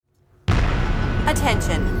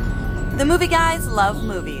Attention. The movie guys love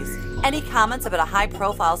movies. Any comments about a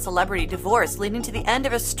high-profile celebrity divorce leading to the end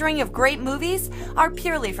of a string of great movies are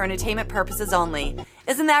purely for entertainment purposes only.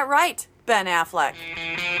 Isn't that right, Ben Affleck?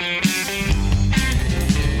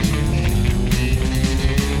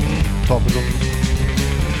 Topical.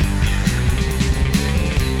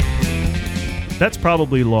 That's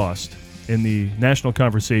probably lost in the national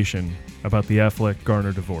conversation about the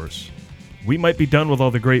Affleck-Garner divorce. We might be done with all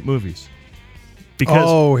the great movies.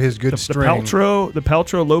 Because his good string. The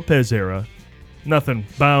Paltrow-Lopez era, nothing.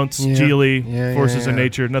 Bounce, Geely, Forces of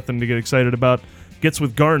Nature, nothing to get excited about. Gets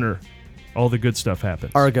with Garner, all the good stuff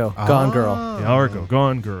happens. Argo, Gone Girl. Yeah, Argo,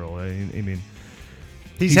 Gone Girl. I mean,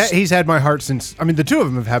 he's had my heart since. I mean, the two of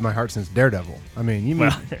them have had my heart since Daredevil. I mean,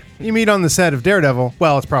 you meet on the set of Daredevil.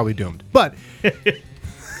 Well, it's probably doomed, but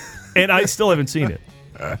and I still haven't seen it.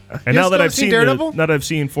 And now that I've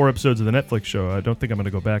seen 4 episodes of the Netflix show, I don't think I'm going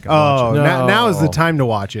to go back and watch it. Now is the time to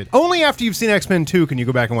watch it. Only after you've seen X-Men 2 can you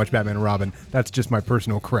go back and watch Batman and Robin. That's just my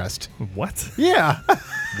personal crest. What? Yeah.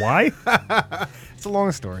 Why? It's a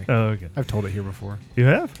long story. Oh, okay. I've told it here before. You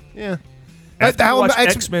have? Yeah. After you watched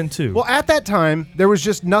X-Men 2. Well, at that time, there was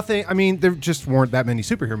just nothing. I mean, there just weren't that many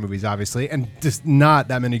superhero movies, obviously, and just not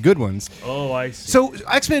that many good ones. Oh, I see. So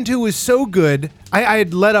X-Men 2 was so good. I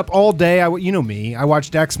had let up all day. You know me. I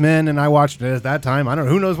watched X-Men, and I watched, at that time, I don't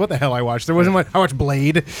know, who knows what the hell I watched. There wasn't much. I watched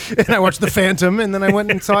Blade, and I watched The Phantom, and then I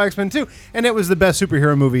went and saw X-Men 2. And it was the best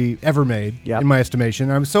superhero movie ever made, in my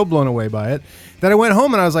estimation. I was so blown away by it that I went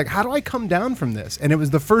home, and I was like, how do I come down from this? And it was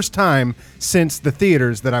the first time since the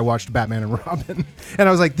theaters that I watched Batman and Robin. And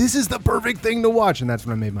I was like, this is the perfect thing to watch. And that's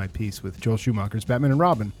when I made my peace with Joel Schumacher's Batman and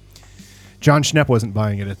Robin. John Schnepp wasn't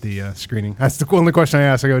buying it at the screening. That's the only question I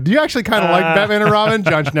asked. I go, do you actually kind of like Batman and Robin?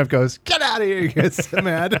 John Schnepp goes, get out of here. He gets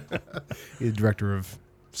mad. He's the director of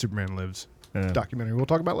Superman Lives documentary we'll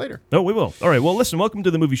talk about later. Oh, we will. All right. Well, listen, welcome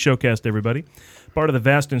to the Movie Showcast, everybody. Part of the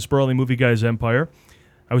vast and sprawling movie guys empire.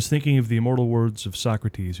 I was thinking of the immortal words of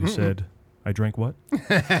Socrates who said, I drank what?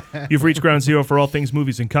 You've reached ground zero for all things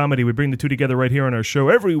movies and comedy. We bring the two together right here on our show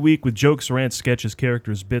every week with jokes, rants, sketches,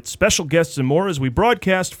 characters, bits, special guests, and more as we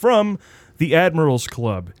broadcast from the Admirals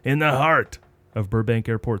Club in the heart of Burbank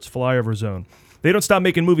Airport's flyover zone. They don't stop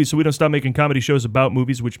making movies, so we don't stop making comedy shows about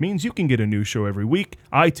movies, which means you can get a new show every week.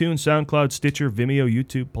 iTunes, SoundCloud, Stitcher, Vimeo,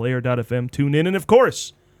 YouTube, Player.fm, TuneIn, and of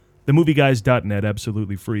course, themovieguys.net,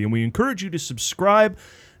 absolutely free. And we encourage you to subscribe,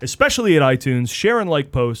 especially at iTunes. Share and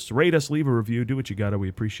like posts. Rate us, leave a review. Do what you gotta. We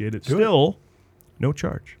appreciate it. Still, no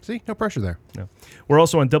charge. See, no pressure there. No. We're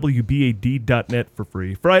also on WBAD.net for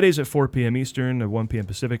free. Fridays at 4 p.m. Eastern, at 1 p.m.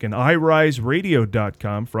 Pacific, and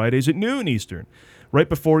iRiseRadio.com, Fridays at noon Eastern. Right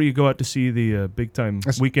before you go out to see the big-time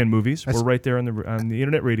weekend movies, we're right there on the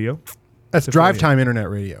internet radio. That's drive time internet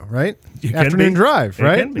radio, right? You Afternoon drive,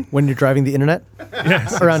 right? It can be. When you're driving the internet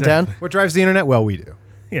around town. What drives the internet? Well, we do.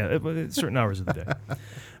 Yeah, at certain hours of the day.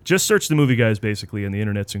 Just search the Movie Guys, basically, in the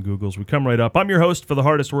internets and Googles. We come right up. I'm your host for the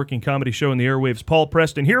hardest working comedy show in the airwaves, Paul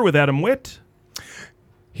Preston, here with Adam Witt.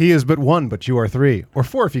 He is but one, but you are three. Or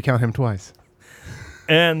four if you count him twice.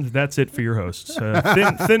 And that's it for your hosts.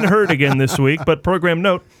 Thin herd again this week, but program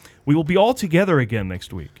note, we will be all together again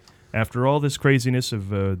next week. After all this craziness of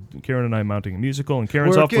Karen and I mounting a musical, and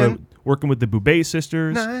Karen's off working with the Boudreau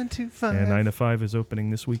sisters. 9 to 5. And 9 to 5 is opening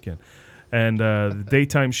this weekend. And the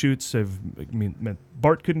daytime shoots meant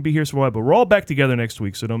Bart couldn't be here for a while, but we're all back together next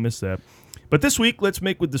week, so don't miss that. But this week, let's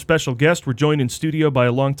make with the special guest. We're joined in studio by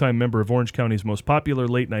a longtime member of Orange County's most popular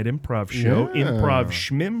late-night improv show, Improv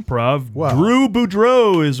Schmimprov. Wow. Drew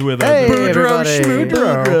Boudreau is with us. Hey, Boudreau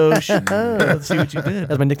Schmoudreau. Let's see what you did.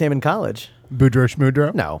 That's my nickname in college. Boudreau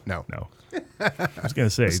Schmoudreau? No. I was going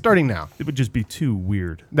to say. Starting now. It would just be too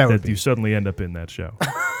weird that you suddenly end up in that show.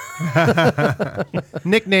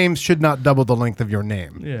 Nicknames should not double the length of your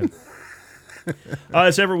name. Yeah.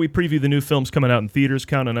 As ever, we preview the new films coming out in theaters.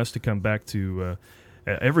 Count on us to come back to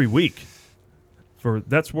every week.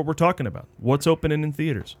 That's what we're talking about. What's opening in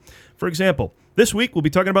theaters. For example, this week we'll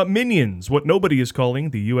be talking about Minions, what nobody is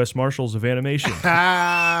calling the U.S. Marshals of animation.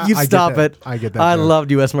 You stop it. I get that. I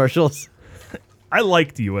loved U.S. Marshals. I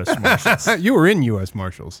liked U.S. Marshals. You were in U.S.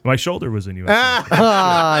 Marshals. My shoulder was in U.S. Marshals.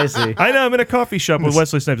 I see. I know. I'm in a coffee shop with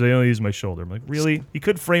Wesley Snipes. I only use my shoulder. I'm like, really? You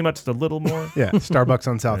could frame it just a little more? Yeah, Starbucks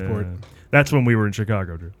on Southport. That's when we were in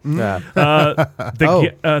Chicago, Drew. Yeah.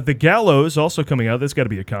 The Gallows also coming out. That's got to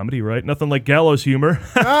be a comedy, right? Nothing like Gallows humor.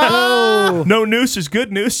 No noose is good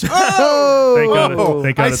news. Thank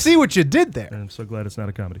God I see what you did there. I'm so glad it's not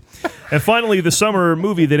a comedy. And finally, the summer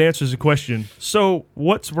movie that answers the question, so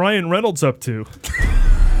what's Ryan Reynolds up to?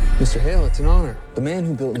 Mr. Hale, it's an honor. The man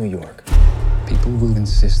who built New York. People will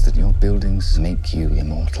insist that your buildings make you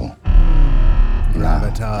immortal. Now,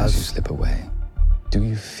 as you Gravitas. slip away, do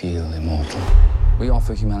you feel immortal? We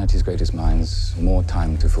offer humanity's greatest minds more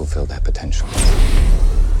time to fulfill their potential.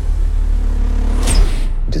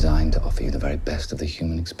 Designed to offer you the very best of the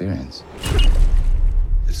human experience.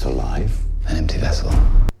 It's alive, an empty vessel.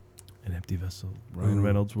 An empty vessel. Ryan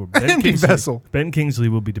Reynolds will empty vessel. Ben Kingsley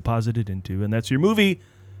will be deposited into, and that's your movie,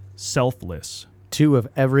 Selfless. 2 of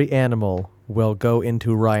every animal will go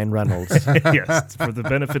into Ryan Reynolds. Yes, it's for the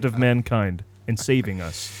benefit of mankind and saving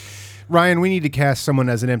us. Ryan, we need to cast someone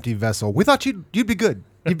as an empty vessel. We thought you'd be good.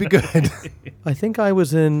 You'd be good. I think I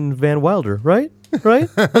was in Van Wilder, right? Right?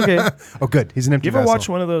 Okay. Oh, good. He's an empty You ever vessel. watch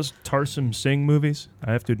one of those Tarsem Singh movies?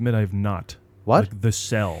 I have to admit I have not. What? Like The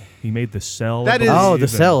Cell. He made The Cell. That I is- Oh, believe, The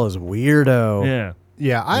Cell is weirdo. and- Yeah.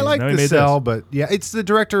 Yeah, I Yeah, like no, he The made Cell, this. but yeah, it's the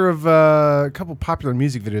director of a couple popular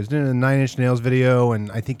music videos. Did a Nine Inch Nails video,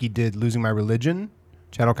 and I think he did Losing My Religion,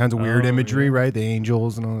 which had all kinds of weird Oh, imagery, yeah. right? The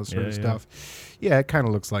angels and all that sort of Yeah, stuff. Yeah, it kind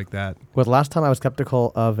of looks like that. Well, the last time I was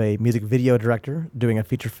skeptical of a music video director doing a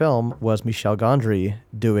feature film was Michel Gondry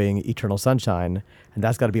doing Eternal Sunshine, and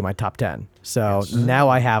that's got to be my top 10. So now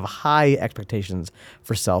I have high expectations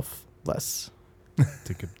for Selfless.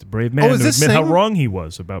 Take a brave man is to this admit how Singh? wrong he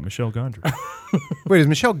was about Michel Gondry. Wait, is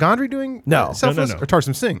Michel Gondry doing No. Selfless? No. Or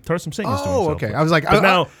Tarsem Singh? Tarsem Singh is doing Oh, Selfless. okay. I was like, but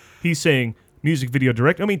now he's saying music video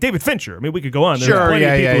director. I mean, David Fincher. I mean, we could go on. There's Sure, plenty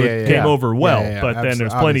yeah, of people yeah, who yeah, came yeah. over well, Yeah, yeah, but then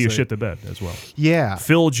there's plenty obviously. of shit to bed as well. Yeah.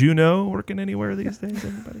 Phil Juno working anywhere these days,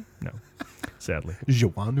 anybody? No. Sadly.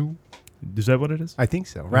 Joanu? Is that what it is? I think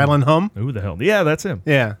so. Rattle and Hum? Who the hell? Yeah, that's him.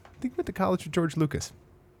 Yeah. I think we went to college with George Lucas.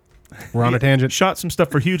 We're on a tangent. Shot some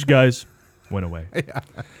stuff for huge guys, went away.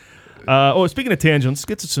 Speaking of tangents, let's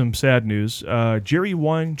get to some sad news. Jerry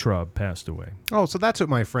Weintraub passed away. Oh, so that's what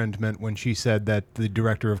my friend meant when she said that the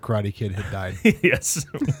director of Karate Kid had died. Yes.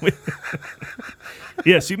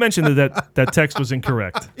 Yes, you mentioned that text was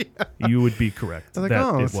incorrect. You would be correct. I was like, that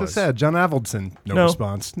oh, it it's so was. sad. John Avildsen, no No.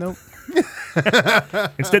 response. Nope.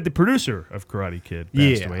 Instead, the producer of Karate Kid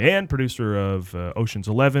passed Yeah. away, and producer of Ocean's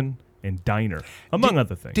 11 and Diner, among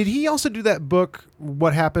other things. Did he also do that book,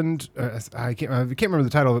 What Happened? I can't remember the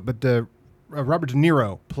title of it, but Robert De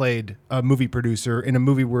Niro played a movie producer in a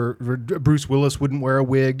movie where Bruce Willis wouldn't wear a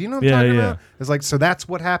wig. Do you know what I'm talking about? It's like, so that's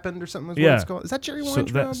what happened or something? Is what Yeah. it's called? Is that Jerry so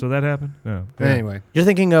Weintraub? that happened? No. Anyway. You're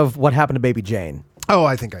thinking of What Happened to Baby Jane. Oh,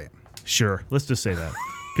 I think I am. Sure. Let's just say that.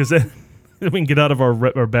 Because then we can get out of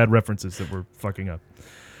our bad references that we're fucking up.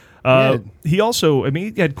 He also, I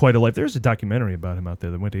mean, he had quite a life. There's a documentary about him out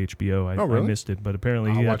there that went to HBO. I really? missed it, but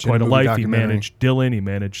apparently I'll he had watch quite a any movie life. He documentary. managed Dylan, he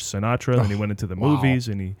managed Sinatra, then he went into the wow. movies,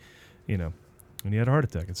 and he had a heart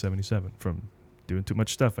attack at 77 from doing too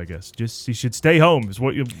much stuff, I guess. Just, he should stay home is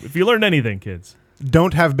what if you learned anything, kids.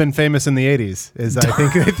 Don't have been famous in the 80s is I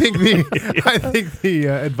think the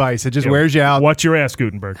advice. It just wears you out. Watch your ass,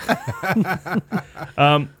 Gutenberg.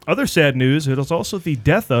 Other sad news, it was also the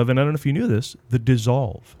death of, and I don't know if you knew this, The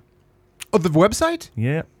Dissolve. Oh, the website?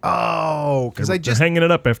 Yeah. Oh, because They're hanging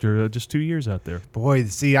it up after just 2 years out there. Boy,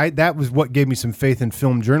 see, that was what gave me some faith in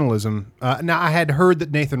film journalism. Now, I had heard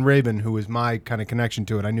that Nathan Rabin, who was my kind of connection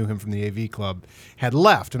to it, I knew him from the AV Club, had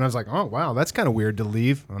left. And I was like, oh, wow, that's kind of weird to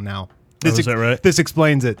leave. Oh, now. Is that right? This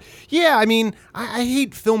explains it. Yeah, I mean, I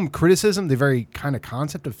hate film criticism, the very kind of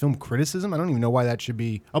concept of film criticism. I don't even know why that should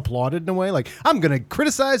be applauded in a way. Like, I'm going to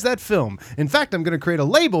criticize that film. In fact, I'm going to create a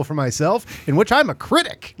label for myself in which I'm a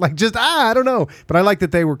critic. Like, just, I don't know. But I like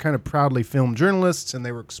that they were kind of proudly film journalists and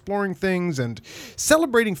they were exploring things and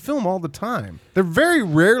celebrating film all the time. They very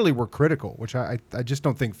rarely were critical, which I just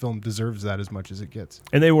don't think film deserves that as much as it gets.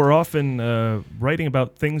 And they were often writing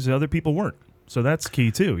about things that other people weren't. So that's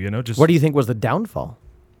key too, just What do you think was the downfall?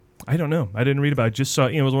 I don't know. I didn't read about it. I just saw,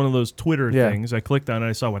 it was one of those Twitter Yeah. things. I clicked on it.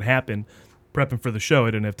 I saw what happened. Prepping for the show,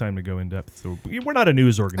 I didn't have time to go in depth. So we're not a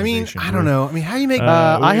news I mean, organization. I don't know. I mean, how do you make...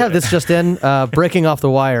 I have this just in, breaking off the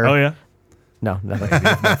wire. Oh, yeah? No,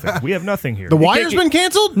 nothing. We have nothing here. the wire's been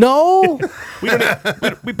canceled? No!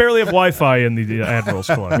 We barely have Wi-Fi in the Admirals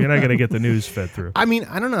Club. You're not going to get the news fed through. I mean,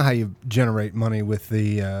 I don't know how you generate money with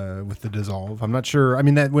the dissolve. I'm not sure. I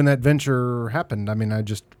mean, that when that venture happened, I mean, I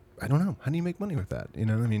don't know. How do you make money with that? I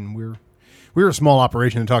mean, we're a small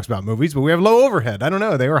operation that talks about movies, but we have low overhead. I don't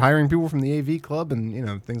know. They were hiring people from the AV Club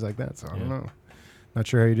and things like that. So I don't know. Not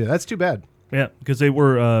sure how you do that. That's too bad. Yeah, because they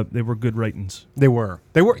were good writings. They were.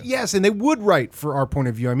 Yes, and they would write for our point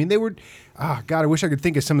of view. I mean, they were. God, I wish I could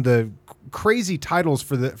think of some of the crazy titles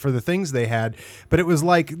for the things they had, but it was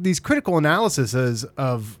like these critical analyses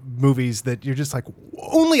of movies that you're just like,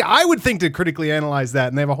 only I would think to critically analyze that,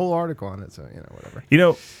 and they have a whole article on it. So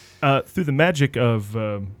whatever. Through the magic of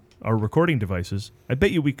our recording devices, I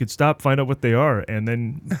bet you we could stop, find out what they are, and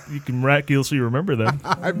then you can miraculously remember them.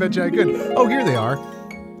 I bet you I could. Oh, here they are.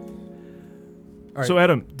 So,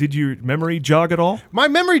 Adam, did your memory jog at all? My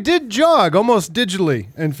memory did jog, almost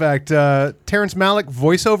digitally. In fact, Terrence Malick,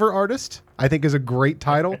 voiceover artist, I think is a great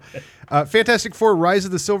title. Fantastic Four, Rise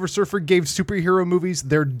of the Silver Surfer gave superhero movies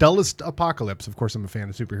their dullest apocalypse. Of course, I'm a fan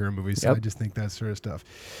of superhero movies, so I just think that sort of stuff.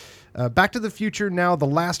 Back to the Future, now the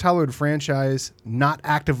last Hollywood franchise, not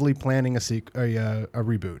actively planning a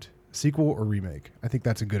reboot. Sequel or remake. I think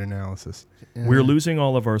that's a good analysis. We're losing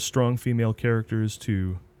all of our strong female characters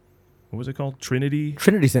to... What was it called? Trinity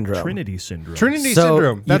Syndrome. Trinity Syndrome. Trinity So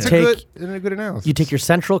Syndrome. That's you a good analysis. You take your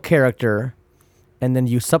central character, and then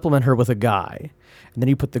you supplement her with a guy, and then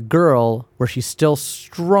you put the girl where she's still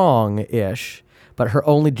strong-ish, but her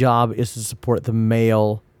only job is to support the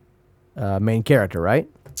male main character, right?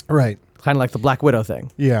 Right. Kind of like the Black Widow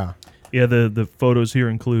thing. Yeah. Yeah, the photos here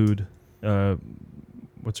include,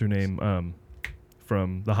 what's her name,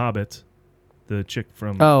 from The Hobbit, the chick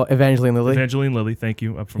from... Oh, Evangeline Lilly. Evangeline Lilly, thank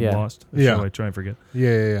you. I'm from Lost. Yeah. So I try and forget.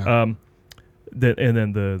 Yeah. And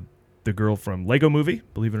then the girl from Lego Movie,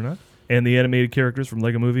 believe it or not, and the animated characters from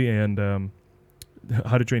Lego Movie and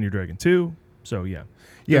How to Train Your Dragon 2. So, yeah.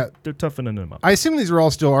 They're toughening them up. I assume these are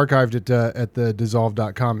all still archived at the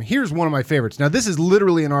dissolve.com. Here's one of my favorites. Now, this is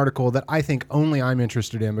literally an article that I think only I'm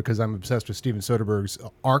interested in because I'm obsessed with Steven Soderbergh's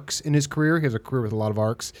arcs in his career. He has a career with a lot of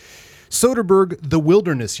arcs. Soderbergh, The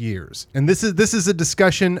Wilderness Years. And this is a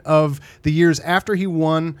discussion of the years after he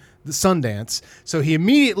won the Sundance. So he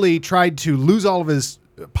immediately tried to lose all of his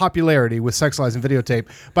popularity with Sex, Lies, and Videotape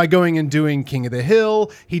by going and doing King of the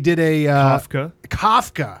Hill. He did a...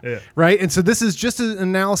 Kafka, right? And so this is just an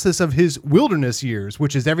analysis of his wilderness years,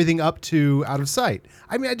 which is everything up to Out of Sight.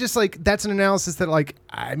 I mean, I just that's an analysis that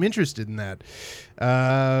I'm interested in that.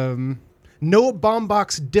 Noah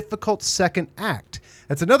Baumbach's difficult second act.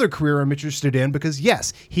 That's another career I'm interested in because,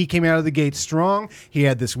 yes, he came out of the gate strong. He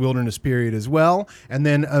had this wilderness period as well, and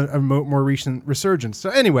then a more recent resurgence. So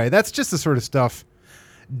anyway, that's just the sort of stuff.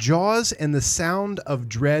 Jaws and the Sound of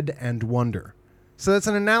Dread and Wonder. So that's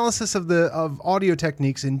an analysis of audio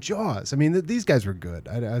techniques in Jaws. I mean, these guys were good.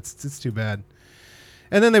 It's too bad.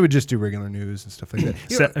 And then they would just do regular news and stuff like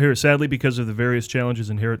that. Sadly, because of the various challenges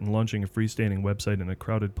inherent in launching a freestanding website in a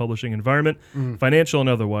crowded publishing environment, financial and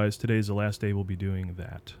otherwise, today's the last day we'll be doing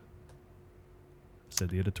that, said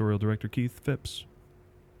the editorial director, Keith Phipps.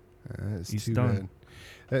 He's done. Bad.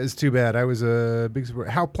 That is too bad. I was a big support.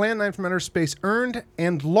 How Plan 9 from Outer Space earned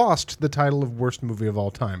and lost the title of worst movie of all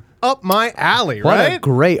time. Up my alley, What right? a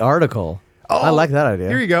great article. I like that idea.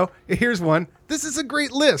 Here you go. Here's one. This is a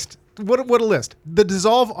great list. What a list. The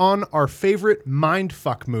Dissolve on our favorite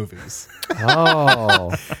mindfuck movies.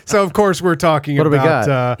 Oh. So, of course, we're talking What do we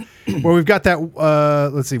about... we've got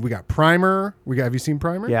that... let's see. We got Primer. Have you seen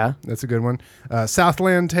Primer? Yeah. That's a good one.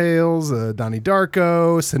 Southland Tales, Donnie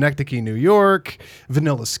Darko, Synecdoche, New York,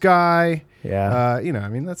 Vanilla Sky. Yeah. I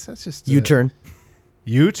mean, that's just... U-Turn.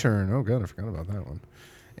 U-Turn. Oh, God, I forgot about that one.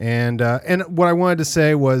 And what I wanted to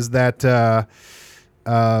say was that...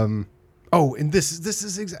 and this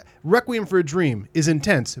is exact. Requiem for a Dream is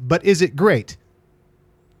intense, but is it great?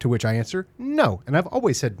 To which I answer, no. And I've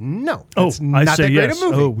always said no. It's not I say that yes. great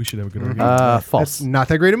a movie. Oh, we should have a good argument. False. That's not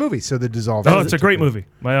that great a movie. So The Dissolve. Oh, it's a great movie.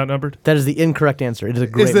 Am I outnumbered? That is the incorrect answer. It is a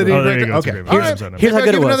great Is that movie. Oh, there you go. It's a Okay. great All movie. right. Here's how I'll good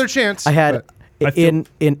it give was. another chance. I had I feel-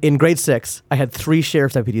 in grade 6, I had 3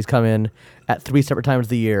 sheriff's deputies come in at 3 separate times of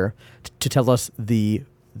the year to tell us the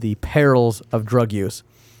perils of drug use,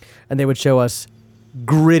 and they would show us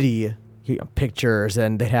gritty pictures,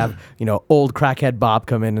 and they'd have old crackhead Bob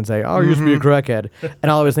come in and say, "Oh, I used to be a crackhead," and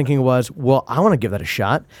all I was thinking was, "Well, I want to give that a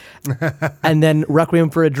shot." And then Requiem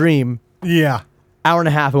for a Dream. Yeah. Hour and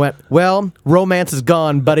a half, I went, well, romance is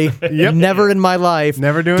gone, buddy. Yep. Never in my life.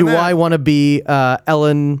 Never doing do that. I want to be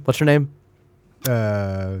Ellen, what's her name?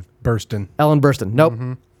 Burstyn. Ellen Burstyn.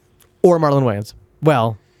 Nope. Or Marlon Wayans.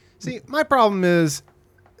 Well. See, my problem is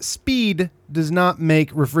speed does not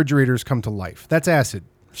make refrigerators come to life. That's acid.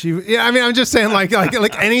 I'm just saying, like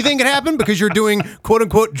anything can happen because you're doing quote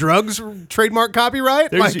unquote drugs trademark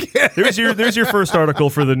copyright. There's your first article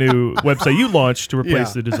for the new website you launched to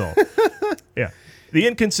replace the Dissolve. Yeah. The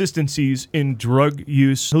inconsistencies in drug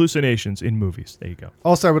use hallucinations in movies. There you go.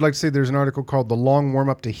 Also, I would like to say there's an article called "The Long Warm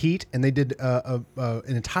Up to Heat," and they did an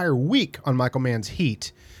entire week on Michael Mann's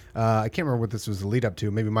Heat. I can't remember what this was the lead up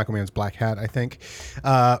to. Maybe Michael Mann's Black Hat, I think.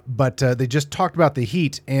 But they just talked about the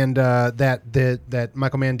Heat and that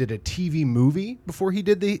Michael Mann did a TV movie before he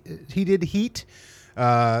did Heat.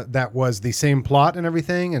 That was the same plot and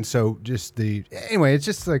everything. And so anyway, it's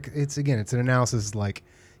just like it's an analysis like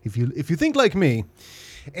if you think like me,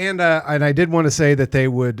 And I did want to say that they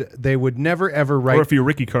would never ever write. Or if you're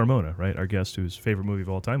Ricky Carmona, right? Our guest whose favorite movie of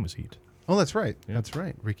all time was Heat. Oh, that's right. Yeah. That's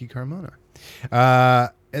right. Ricky Carmona.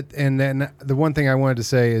 And then the one thing I wanted to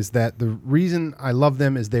say is that the reason I love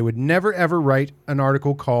them is they would never ever write an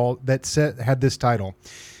article had this title: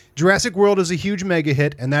 Jurassic World is a huge mega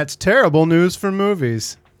hit, and that's terrible news for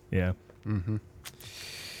movies. Yeah. Mm-hmm.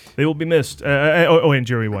 They will be missed. And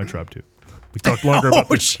Jerry Weintraub too. We talked longer about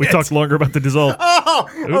this. We talked longer about the dissolve. Oh,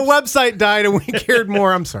 our website died and we cared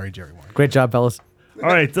more. I'm sorry, Jerry Weintraub. Great job, fellas. All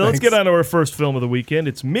right, so let's get on to our first film of the weekend.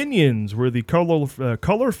 It's Minions, where the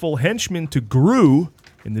colorful henchmen to Gru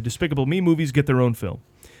in the Despicable Me movies get their own film.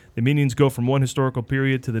 The Minions go from one historical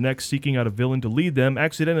period to the next, seeking out a villain to lead them,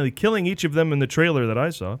 accidentally killing each of them in the trailer that I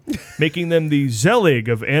saw, making them the Zelig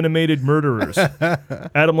of animated murderers.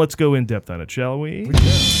 Adam, let's go in depth on it, shall we?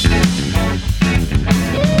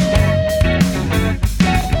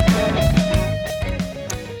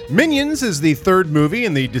 Minions is the third movie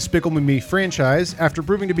in the Despicable Me franchise after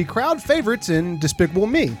proving to be crowd favorites in Despicable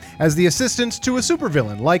Me as the assistants to a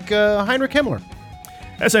supervillain like Heinrich Himmler.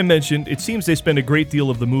 As I mentioned, it seems they spend a great deal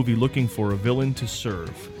of the movie looking for a villain to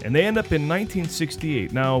serve. And they end up in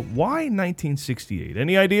 1968. Now, why 1968?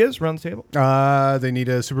 Any ideas around the table? They need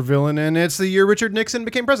a supervillain, and it's the year Richard Nixon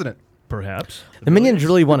became president. Perhaps. The Minions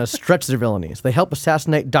really want to stretch their villainies. They help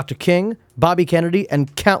assassinate Dr. King, Bobby Kennedy,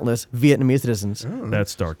 and countless Vietnamese citizens.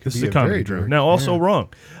 That's dark. This is be a a comedy very Drew. dark, Now, also wrong.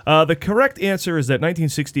 The correct answer is that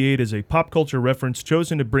 1968 is a pop culture reference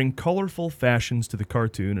chosen to bring colorful fashions to the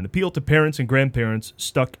cartoon and appeal to parents and grandparents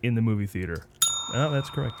stuck in the movie theater. Oh, that's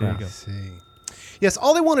correct. There you go. See. Yes,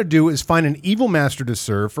 all they want to do is find an evil master to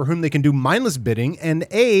serve for whom they can do mindless bidding and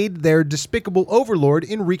aid their despicable overlord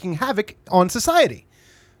in wreaking havoc on society.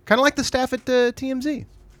 Kind of like the staff at TMZ.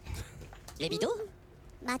 Lebido?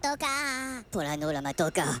 Matoka. Polanola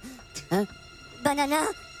matoka. Huh? Banana?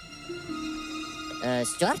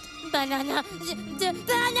 Stuart? Banana.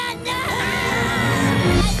 Banana!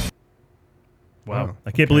 Wow.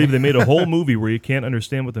 I can't believe they made a whole movie where you can't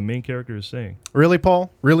understand what the main character is saying. Really,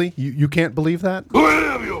 Paul? Really? You can't believe that? Who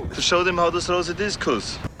am you? To show them how this rose is,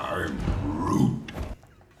 cuz.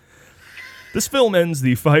 This film ends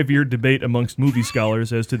the 5-year debate amongst movie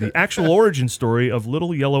scholars as to the actual origin story of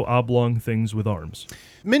little yellow oblong things with arms.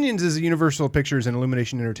 Minions is a Universal Pictures and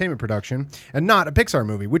Illumination Entertainment production, and not a Pixar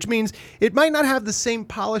movie, which means it might not have the same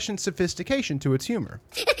polish and sophistication to its humor.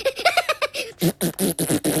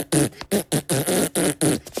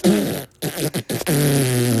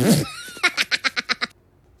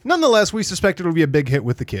 Nonetheless, we suspect it'll be a big hit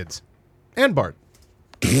with the kids. And Bart.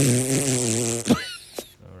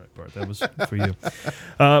 Bart, that was for you.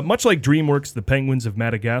 Much like DreamWorks' The Penguins of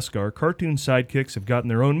Madagascar, cartoon sidekicks have gotten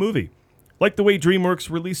their own movie. Like the way DreamWorks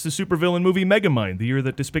released the supervillain movie Megamind the year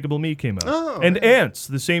that Despicable Me came out. And Ants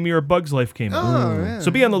the same year Bug's Life came out.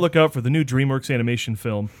 So be on the lookout for the new DreamWorks animation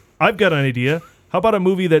film. I've got an idea. How about a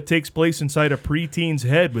movie that takes place inside a preeteen's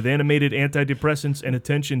head with animated antidepressants and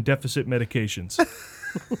attention deficit medications?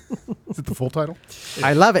 Is it the full title?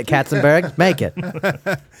 I love it, Katzenberg. Make it.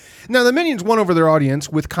 Now, the Minions won over their audience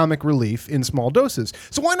with comic relief in small doses.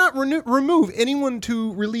 So why not remove anyone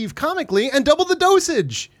to relieve comically and double the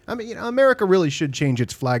dosage? I mean, America really should change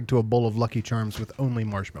its flag to a bowl of Lucky Charms with only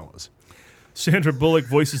marshmallows. Sandra Bullock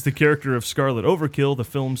voices the character of Scarlet Overkill, the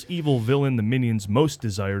film's evil villain the Minions most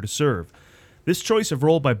desire to serve. This choice of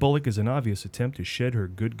role by Bullock is an obvious attempt to shed her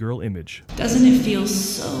good girl image. Doesn't it feel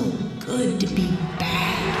so good to be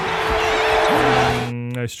bad?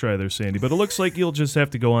 Nice try there, Sandy, but it looks like you'll just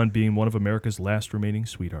have to go on being one of America's last remaining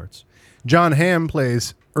sweethearts. John Hamm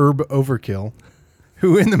plays Herb Overkill,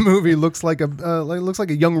 who in the movie looks like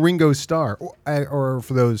a young Ringo Starr, or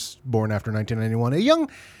for those born after 1991, a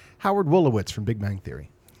young Howard Wolowitz from Big Bang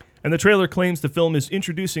Theory. And the trailer claims the film is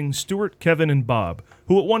introducing Stuart, Kevin, and Bob,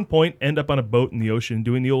 who at one point end up on a boat in the ocean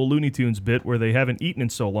doing the old Looney Tunes bit where they haven't eaten in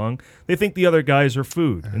so long, they think the other guys are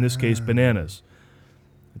food, in this case bananas.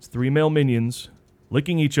 It's 3 male minions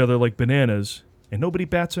licking each other like bananas, and nobody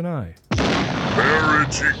bats an eye.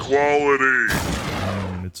 Marriage equality.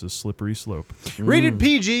 And it's a slippery slope. Rated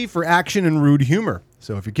PG for action and rude humor.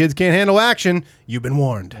 So if your kids can't handle action, you've been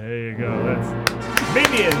warned. There you go. That's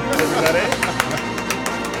Minions, everybody.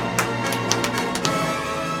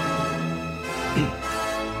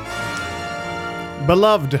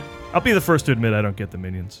 Beloved. I'll be the first to admit I don't get the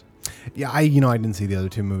Minions. Yeah, I didn't see the other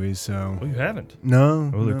 2 movies, so. Oh, you haven't?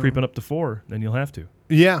 No. Oh, they're creeping up to 4. Then you'll have to.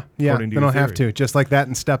 Yeah. According to Then your I'll have theory. to, just like that,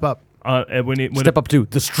 and Step Up. When Step up to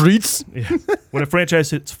the streets. Yeah. When a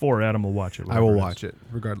franchise hits 4, Adam will watch it. I will watch it,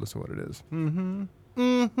 regardless of what it is. Mm-hmm.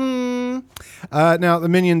 Now, the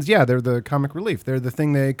Minions, yeah, they're the comic relief. They're the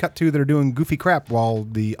thing they cut to that are doing goofy crap while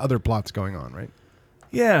the other plot's going on, right?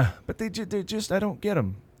 Yeah, but they're just I don't get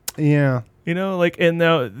them. Yeah. You know, like, and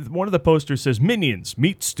now one of the posters says, Minions,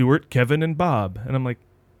 meet Stuart, Kevin, and Bob. And I'm like,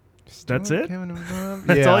 that's it? Kevin and Bob?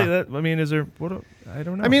 That's Yeah. all that, I mean, is there, I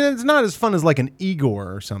don't know. I mean, it's not as fun as like an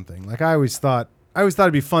Igor or something. Like I always thought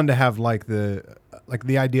it'd be fun to have like the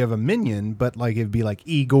idea of a minion, but like it'd be like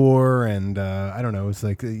Igor and I don't know, it's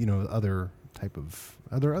like other type of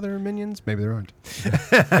other minions. Maybe there aren't.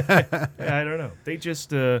 Yeah, I don't know. They just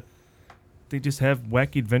have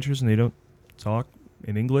wacky adventures and they don't talk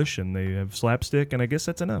in English and they have slapstick and I guess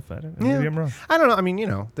that's enough. Maybe I'm wrong. I don't know. I mean,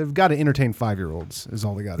 they've got to entertain 5-year-olds is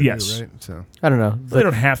all they got to do, right? So I don't know. They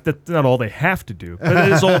don't have to. That's not all they have to do, but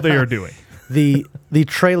it is all they are doing. The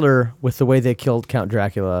trailer with the way they killed Count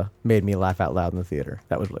Dracula made me laugh out loud in the theater.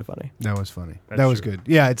 That was really funny. That was funny. That's that was true. good.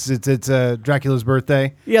 Yeah, it's Dracula's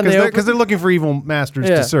birthday. Yeah, because they're looking for evil masters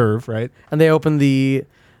to serve, right? And they open the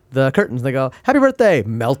curtains. They go, "Happy birthday,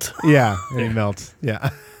 melt." Yeah, and he melts. Yeah.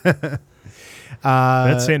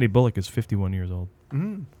 That Sandy Bullock is 51 years old.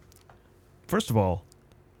 Mm. First of all,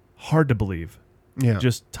 hard to believe. Yeah.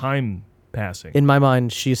 Just time passing. In my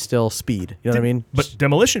mind, she's still Speed. You know what I mean? But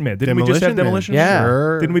Demolition Man. Didn't we just have Demolition Man? Yeah.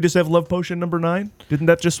 Sure. Didn't we just have Love Potion number 9? Didn't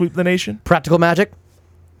that just sweep the nation? Practical magic.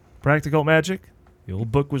 Practical Magic. The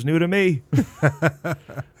old book was new to me.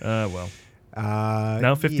 Well.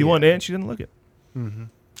 Now 51, and she didn't look it. Mm-hmm.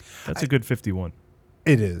 That's a good 51.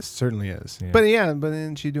 It is, certainly is. Yeah. But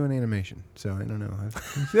then she's doing animation, so I don't know.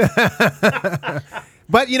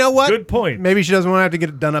 But you know what? Good point. Maybe she doesn't want to have to get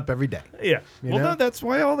it done up every day. Yeah. You Well, know? no, that's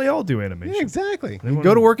why they all do animation. Yeah, exactly. They You wanna-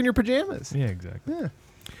 go to work in your pajamas. Yeah, exactly. Yeah.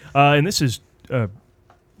 And this is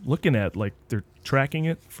looking at, like, they're tracking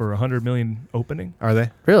it for 100 million opening, Are they?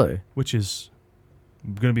 Really? which is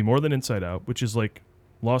going to be more than Inside Out, which is like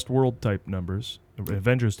Lost World type numbers,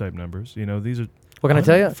 Avengers type numbers. These are. What can I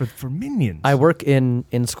tell you? For Minions. I work in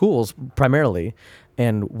schools primarily,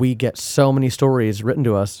 and we get so many stories written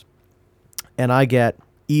to us, and I get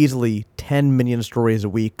easily 10 million stories a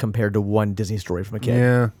week compared to one Disney story from a kid.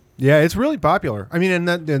 Yeah. Yeah, it's really popular. I mean,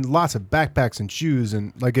 and lots of backpacks and shoes,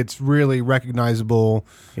 and like it's really recognizable.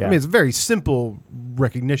 Yeah. I mean, it's very simple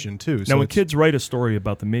recognition too. Now, so when it's- kids write a story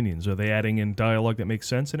about the Minions, are they adding in dialogue that makes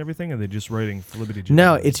sense and everything? Or are they just writing flippity?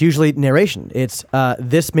 No, it's usually narration. It's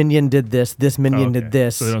this minion did this minion did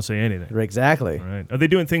this. So they don't say anything. Exactly. All right. Are they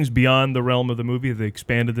doing things beyond the realm of the movie? Have they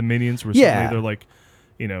expanded the Minions? Where Yeah. suddenly they're like,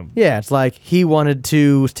 Yeah, it's like he wanted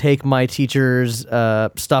to take my teacher's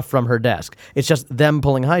stuff from her desk. It's just them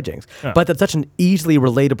pulling hijinks. Oh. But that's such an easily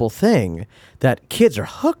relatable thing that kids are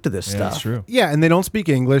hooked to this yeah, stuff. that's true. Yeah, and they don't speak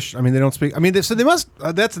English. I mean, they don't speak. I mean, so they must.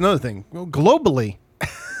 That's another thing. Well, globally,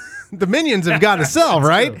 the Minions have got to sell,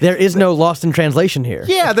 right? There is no lost in translation here.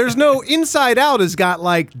 Yeah, there's no Inside Out has got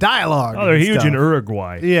like dialogue. Oh, they're and huge stuff. in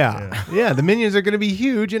Uruguay. Yeah, the Minions are going to be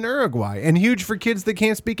huge in Uruguay and huge for kids that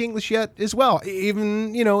can't speak English yet as well.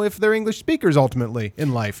 Even if they're English speakers ultimately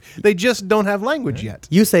in life, they just don't have language yet.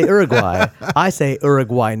 You say Uruguay. I say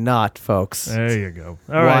Uruguay not, folks. There you go.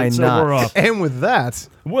 All Why right, so not? we're off. And with that,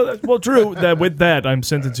 Well, Drew, with that, I'm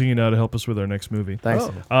sentencing you now to help us with our next movie. Thanks.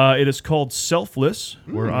 It is called Selfless,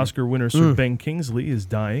 where Oscar winner Sir Ben Kingsley is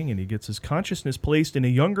dying and he gets his consciousness placed in a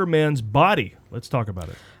younger man's body. Let's talk about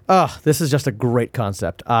it. Oh, this is just a great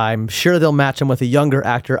concept. I'm sure they'll match him with a younger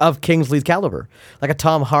actor of Kingsley's caliber, like a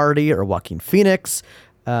Tom Hardy or Joaquin Phoenix.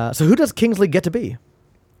 So who does Kingsley get to be?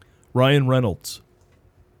 Ryan Reynolds.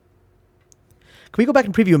 Can we go back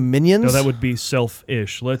and preview Minions? No, that would be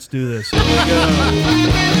self-ish. Let's do this. Here we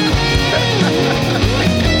go.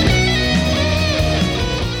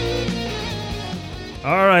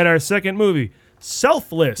 All right, our second movie,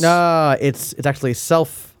 Selfless. It's actually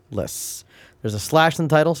selfless. There's a slash in the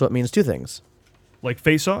title, so it means two things. Like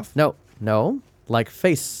Face Off? No, like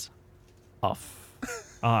face off.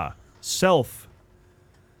 Selfless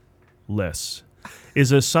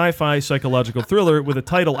is a sci-fi psychological thriller with a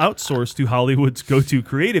title outsourced to Hollywood's go-to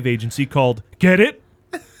creative agency called Get It?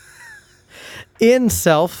 In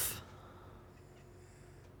Selfless,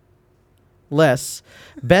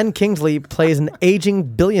 Ben Kingsley plays an aging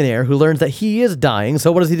billionaire who learns that he is dying.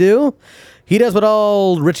 So what does he do? He does what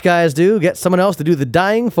all rich guys do, get someone else to do the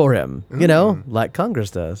dying for him. Like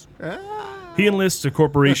Congress does. He enlists a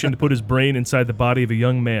corporation to put his brain inside the body of a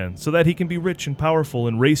young man so that he can be rich and powerful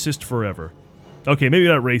and racist forever. Okay, maybe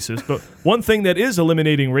not racist, but one thing that is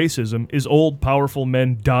eliminating racism is old, powerful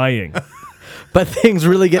men dying. But things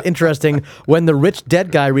really get interesting when the rich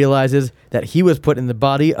dead guy realizes that he was put in the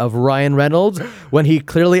body of Ryan Reynolds when he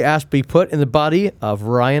clearly asked to be put in the body of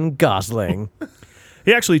Ryan Gosling.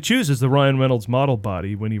 He actually chooses the Ryan Reynolds model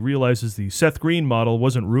body when he realizes the Seth Green model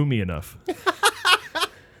wasn't roomy enough.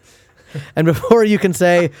 And before you can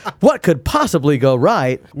say, what could possibly go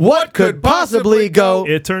right, what could possibly go...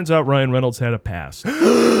 It turns out Ryan Reynolds had a past.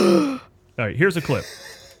 All right, here's a clip.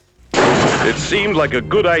 It seemed like a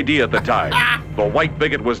good idea at the time. The white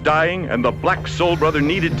bigot was dying, and the black soul brother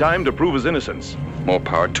needed time to prove his innocence. More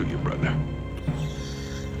power to you, brother.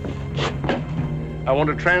 I want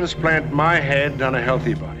to transplant my head on a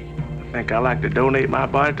healthy body. I think I like to donate my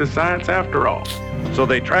body to science after all. So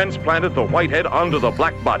they transplanted the white head onto the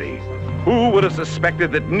black body. Who would have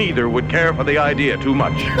suspected that neither would care for the idea too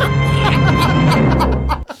much?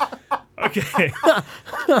 Okay.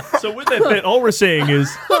 So with that bit, all we're saying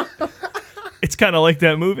is it's kind of like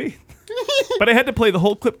that movie. But I had to play the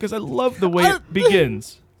whole clip because I love the way it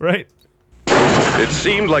begins, right? It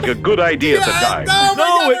seemed like a good idea at the time.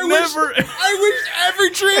 I wish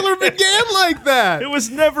every trailer began like that. It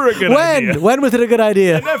was never a good idea. When was it a good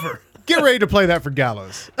idea? Never. Get ready to play that for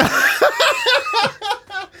Gallows.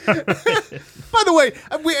 By the way,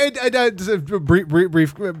 just a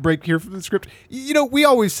brief break here from the script. You know, we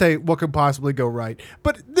always say what could possibly go right,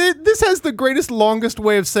 but this has the greatest, longest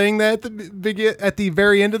way of saying that at the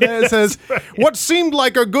very end of that. It says, right. What seemed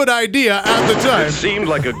like a good idea at the time. It seemed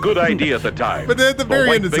like a good idea at the time. But at the very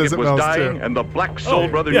end it says it was else dying, too. and the black soul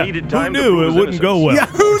brother needed time Who to knew prove it his wouldn't go well? Yeah,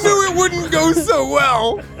 who knew it wouldn't go so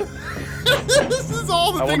well? This is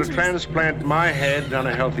all the I want things to transplant my head on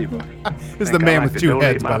a healthy body. This is the man with two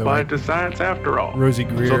heads, by the way. My body to science after all. Rosie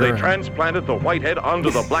Greer. So they transplanted the white head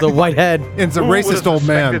onto the black The white head. And it's a Who would racist have old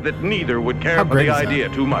man. suspected that neither would care How for great the is that? idea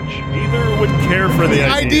too much. Neither would care for the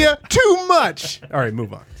idea. Too much. All right,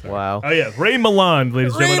 move on. Sorry. Wow. Oh, yeah. Ray Milland,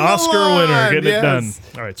 ladies and Ray gentlemen. Oscar Milland, winner. Getting it done. yes.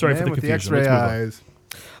 All right. Sorry Man for the with confusion. the Let's X-ray move on. eyes.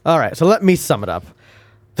 All right, so let me sum it up.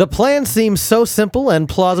 The plan seems so simple and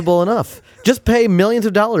plausible enough. Just pay millions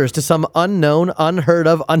of dollars to some unknown, unheard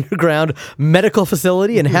of underground medical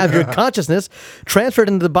facility and have your consciousness transferred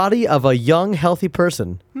into the body of a young, healthy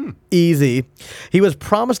person. Easy. He was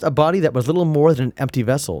promised a body that was little more than an empty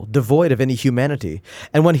vessel, devoid of any humanity.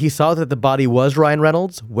 And when he saw that the body was Ryan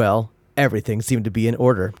Reynolds, well, everything seemed to be in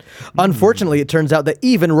order. Unfortunately, it turns out that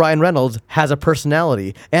even Ryan Reynolds has a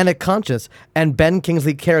personality and a conscience, and Ben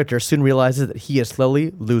Kingsley's character soon realizes that he is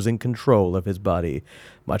slowly losing control of his body,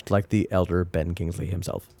 much like the elder Ben Kingsley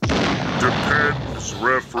himself. Depends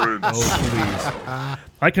reference. Oh, please.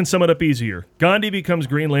 I can sum it up easier. Gandhi becomes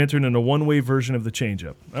Green Lantern in a one-way version of the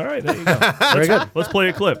change-up. All right, there you go. Very good. Let's play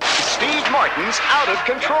a clip. Steve Martin's out of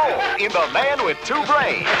control in The Man with Two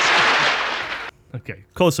Brains. Okay,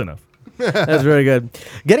 close enough. That's very good.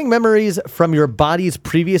 Getting memories from your body's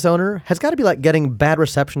previous owner has got to be like getting bad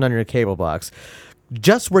reception on your cable box.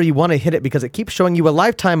 Just where you want to hit it because it keeps showing you a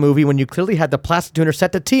Lifetime movie when you clearly had the plastic tuner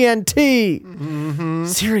set to TNT. Mm-hmm.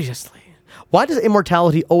 Seriously. Why does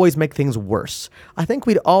immortality always make things worse? I think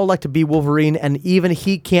we'd all like to be Wolverine, and even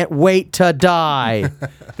he can't wait to die.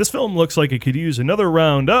 This film looks like it could use another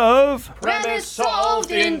round of... Premise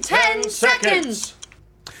solved in 10 seconds.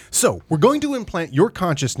 So, we're going to implant your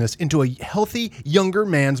consciousness into a healthy, younger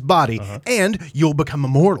man's body, and you'll become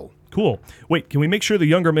immortal. Cool. Wait, can we make sure the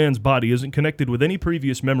younger man's body isn't connected with any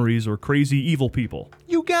previous memories or crazy evil people?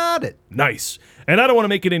 You got it. Nice. And I don't want to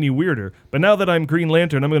make it any weirder, but now that I'm Green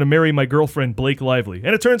Lantern, I'm going to marry my girlfriend, Blake Lively.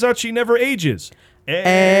 And it turns out she never ages.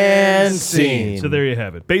 And scene. So there you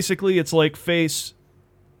have it. Basically, it's like Face...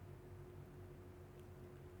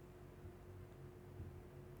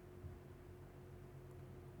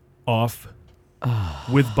 off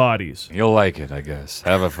with bodies. You'll like it, I guess.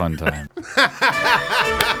 Have a fun time. Thank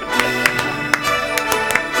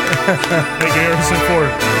you, Harrison Ford.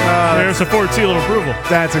 Harrison Ford seal of approval.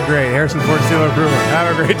 That's a great Harrison Ford seal of approval.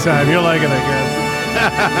 Have a great time. You'll like it, I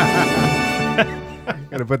guess.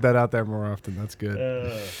 Gotta put that out there more often. That's good.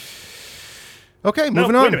 Okay,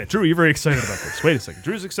 moving on. Wait a minute, Drew, you're very excited about this. Wait a second.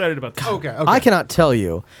 Drew's excited about this. Okay. I cannot tell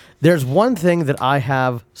you. There's one thing that I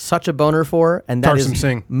have such a boner for, and that Tarsum is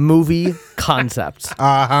Singh. movie concepts.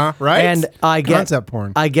 Right? And I get concept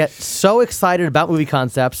porn. I get so excited about movie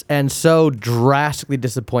concepts and so drastically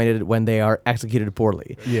disappointed when they are executed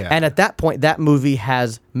poorly. Yeah. And at that point, that movie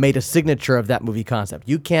has made a signature of that movie concept.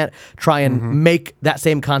 You can't try and make that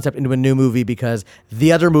same concept into a new movie because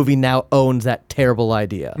the other movie now owns that terrible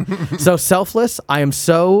idea. So Selfless, I am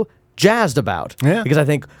so jazzed about because I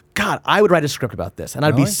think, God, I would write a script about this, and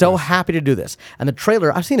I'd be so happy to do this. And the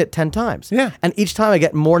trailer, I've seen it 10 times. Yeah. And each time I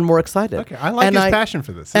get more and more excited. Okay, I like his passion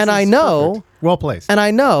for this. And I know... Perfect. Well placed. And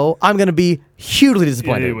I know I'm going to be hugely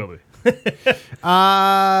disappointed. Yeah, you will be.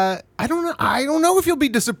 I don't know. I don't know if you'll be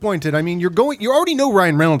disappointed. I mean, you already know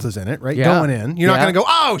Ryan Reynolds is in it, right? Yeah. Going in, you're not going to go,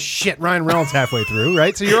 oh shit, Ryan Reynolds halfway through,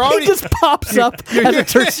 right? So you're already He just pops up as a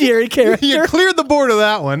tertiary character. You cleared the board of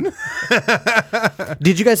that one.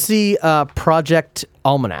 Did you guys see Project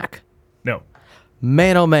Almanac? No.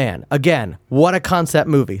 Man, oh man. Again, what a concept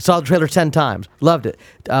movie. Saw the trailer 10 times. Loved it.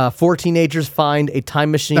 4 teenagers find a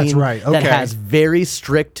time machine That's right. that Okay. has very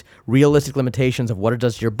strict, realistic limitations of what it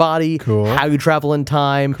does to your body, Cool. how you travel in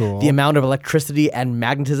time, Cool. the amount of electricity and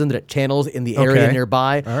magnetism that it channels in the area Okay.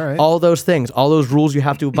 nearby. All right. All those things, all those rules you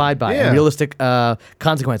have to abide by, Yeah. and realistic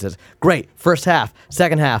consequences. Great. First half.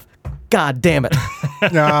 Second half. God damn it. No,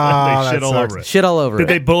 They shit all over it. Shit all over Did it.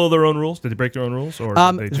 they blow their own rules? Did they break their own rules? Or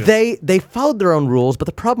did they just... They followed their own rules, but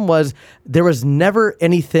the problem was there was never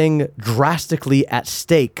anything drastically at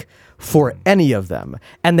stake for any of them,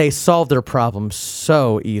 and they solved their problem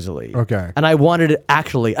so easily. Okay. And I wanted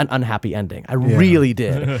actually an unhappy ending. I really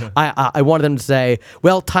did. I wanted them to say,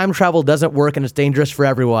 well, time travel doesn't work and it's dangerous for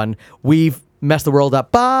everyone. We've messed the world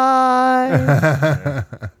up. Bye.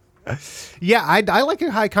 Yeah, I like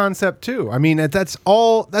a high concept too. I mean, that's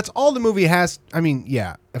all the movie has. I mean,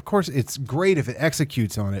 yeah, of course, it's great if it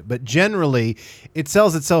executes on it, but generally, it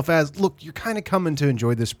sells itself as, look, you're kind of coming to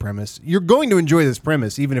enjoy this premise. You're going to enjoy this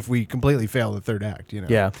premise, even if we completely fail the third act. You know.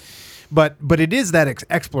 Yeah. But it is that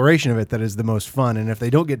exploration of it that is the most fun. And if they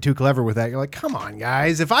don't get too clever with that, you're like, come on,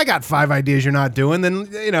 guys. If I got 5 ideas you're not doing, then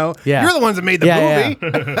you're the ones that made the movie.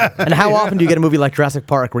 And how often do you get a movie like Jurassic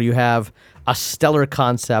Park where you have a stellar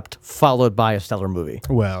concept followed by a stellar movie?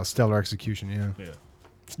 Well, stellar execution, yeah.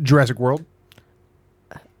 Jurassic World?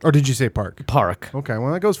 Or did you say Park? Park. Okay,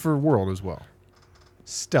 well, that goes for World as well.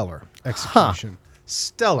 Stellar execution.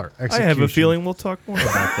 Stellar execution. I have a feeling we'll talk more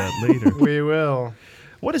about that later. We will.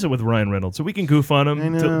 What is it with Ryan Reynolds? So we can goof on him. I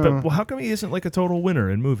know. But how come he isn't like a total winner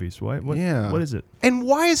in movies? Why? What is it? And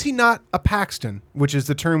why is he not a Paxton, which is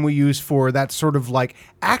the term we use for that sort of like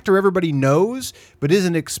actor everybody knows, but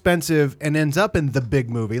isn't expensive and ends up in the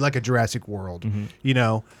big movie, like a Jurassic World, you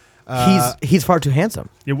know? He's far too handsome.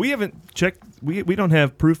 Yeah, we haven't checked. We don't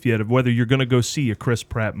have proof yet of whether you're going to go see a Chris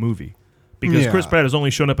Pratt movie. Because Chris Pratt has only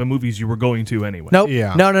shown up in movies you were going to anyway. Nope.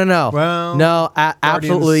 Yeah. No. Well, no,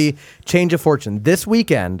 absolutely change of fortune. This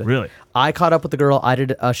weekend, Really? I caught up with the girl I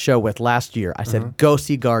did a show with last year. I said, go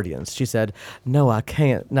see Guardians. She said, no, I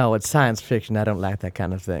can't. No, it's science fiction. I don't like that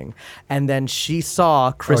kind of thing. And then she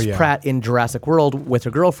saw Chris Pratt in Jurassic World with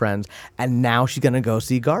her girlfriends, and now she's going to go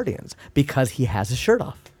see Guardians because he has his shirt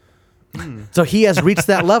off. So he has reached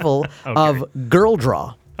that level of girl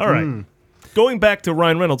draw. All right. Going back to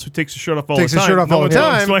Ryan Reynolds, who takes his shirt off all Takes the time. his shirt off all the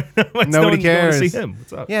time. Nobody cares. To see him.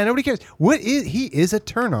 What's up? Yeah, nobody cares. He is a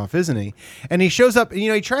turnoff, isn't he? And he shows up,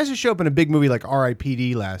 he tries to show up in a big movie like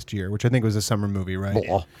R.I.P.D. last year, which I think was a summer movie,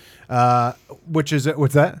 right? Blah. Which is,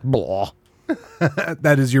 what's that? Blah.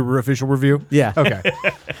 That is your official review? Yeah. Okay.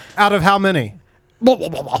 Out of how many? Blah, blah,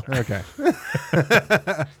 blah, blah. Okay.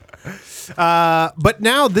 But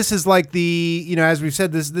now this is like the, as we've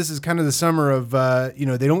said, this is kind of the summer of,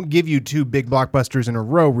 they don't give you 2 big blockbusters in a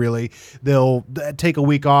row, really. They'll take a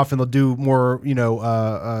week off and they'll do more,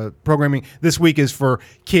 programming. This week is for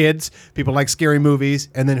kids, people like scary movies,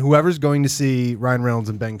 and then whoever's going to see Ryan Reynolds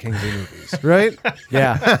and Ben Kingsley movies, right?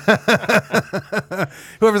 Yeah.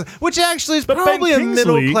 Which actually is But probably Ben a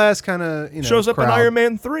Kingsley middle class kind of, shows up crowd. in Iron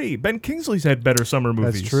Man 3. Ben Kingsley's had better summer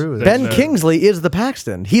movies. That's true. Ben Kingsley is the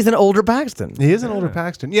Paxton. He's an older Paxton. He is an older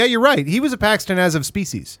Paxton. Yeah, you're right. He was a Paxton as of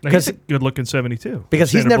Species. Now, he's a good-looking 72.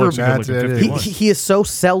 Because he's Sandra never... Bullock's a good-looking 51. He is so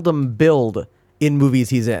seldom billed in movies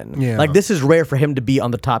he's in. Yeah. Like, this is rare for him to be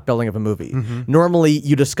on the top billing of a movie. Normally,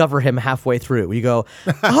 you discover him halfway through. You go,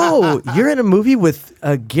 oh, you're in a movie with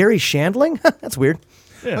Gary Shandling? That's weird.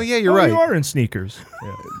 Yeah. Oh, yeah, you're right. You are in Sneakers.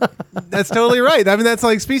 Yeah. That's totally right. I mean, that's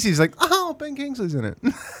like Species. Like, oh, Ben Kingsley's in it.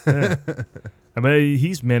 Yeah. I mean,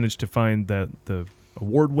 he's managed to find the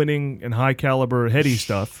award-winning and high-caliber heady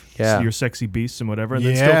stuff. Yeah. Your sexy beasts and whatever, and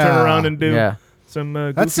then still turn around and do some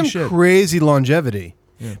goofy That's some shit. crazy longevity.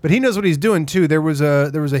 Yeah. But he knows what he's doing too. There was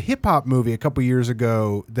a hip hop movie a couple years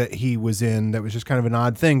ago that he was in that was just kind of an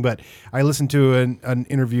odd thing. But I listened to an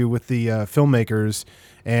interview with the filmmakers,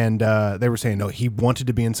 and they were saying no, he wanted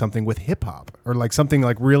to be in something with hip hop or like something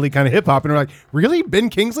like really kind of hip hop. And we're like, really, Ben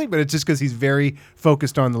Kingsley? But it's just because he's very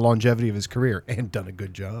focused on the longevity of his career and done a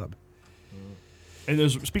good job.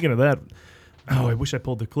 And speaking of that, I wish I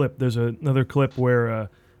pulled the clip. There's another clip where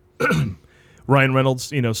Ryan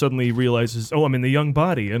Reynolds, suddenly realizes, oh, I'm in the young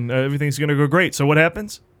body and everything's going to go great. So what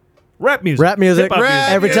happens? Rap music. Rap music. Hip-hop music.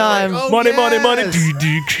 Every time. Oh, money, yes. money, money. Yeah,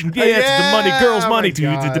 it's the money, girls, Oh money. my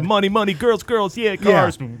God. The money, money, girls, girls. Yeah,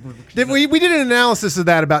 cars. We did an analysis of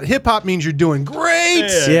that about hip hop means you're doing great.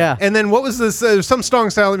 Yeah. And then what was this? Some song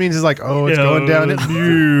style that means it's like, oh, it's going down.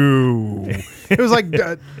 It was like,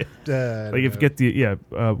 like if you get the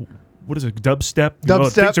what is it? Dubstep.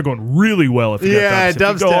 Dubstep. Things are going really well if you got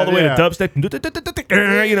dubstep. If you go all the way to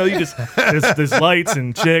dubstep. You know, you just there's lights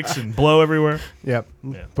and chicks and blow everywhere. Yep.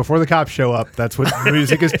 Before the cops show up, that's what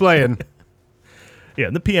music is playing. Yeah,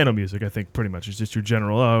 and the piano music, I think, pretty much is just your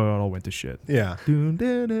general. Oh, it all went to shit. Yeah. He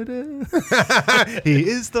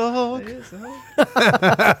is the Hulk.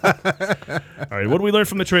 All right, what do we learn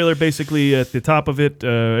from the trailer? Basically, at the top of it,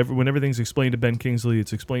 when everything's explained to Ben Kingsley,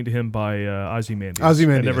 it's explained to him by Ozymandias.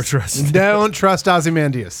 Ozymandias. I never trust. Don't trust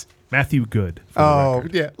Ozymandias. Matthew Good. Oh,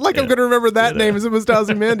 yeah. I'm going to remember that name as opposed to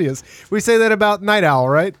Ozymandias. We say that about Night Owl,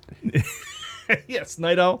 right? Yes,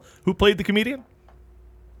 Night Owl. Who played the comedian?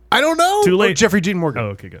 I don't know. Too late. Oh, Jeffrey Dean Morgan. Oh,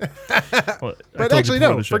 okay, good. Well, but actually,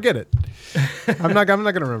 no. Forget it. I'm not going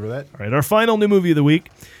to remember that. All right, our final new movie of the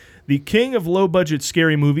week. The king of low-budget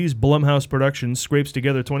scary movies, Blumhouse Productions, scrapes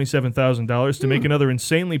together $27,000 to make another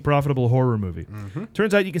insanely profitable horror movie.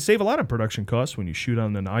 Turns out you can save a lot on production costs when you shoot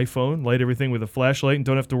on an iPhone, light everything with a flashlight, and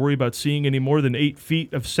don't have to worry about seeing any more than 8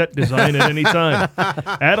 feet of set design at any time.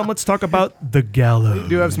 Adam, let's talk about The Gallows. We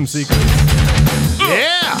do have some secrets.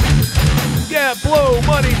 Yeah! Yeah, blow,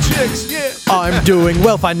 money, chicks, yeah. I'm doing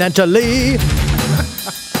well financially.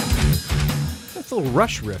 That's a little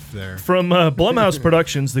Rush riff there. From Blumhouse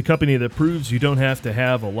Productions, the company that proves you don't have to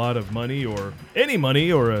have a lot of money or any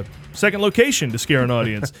money or a second location to scare an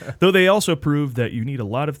audience, though they also prove that you need a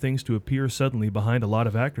lot of things to appear suddenly behind a lot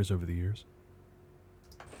of actors over the years.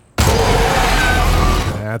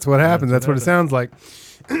 That's what happens. That's what it sounds like.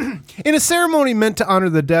 In a ceremony meant to honor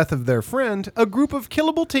the death of their friend, a group of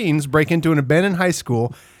killable teens break into an abandoned high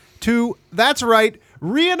school to, that's right,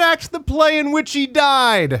 reenact the play in which he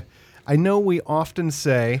died. I know we often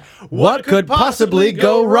say, what could possibly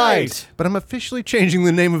go right? But I'm officially changing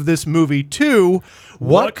the name of this movie to,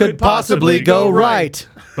 what could possibly go right?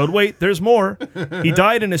 But wait, there's more. He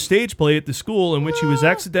died in a stage play at the school in which he was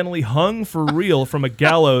accidentally hung for real from a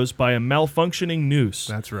gallows by a malfunctioning noose.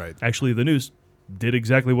 That's right. Actually, the noose did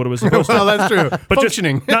exactly what it was supposed to. Well, that's true. But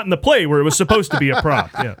functioning. Just not in the play where it was supposed to be a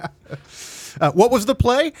prop. Yeah. What was the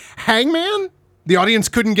play? Hangman? The audience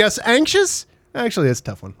couldn't guess anxious? Actually, it's a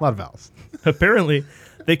tough one. A lot of vowels. Apparently,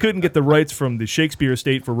 they couldn't get the rights from the Shakespeare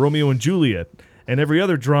estate for Romeo and Juliet and every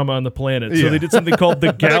other drama on the planet, so they did something called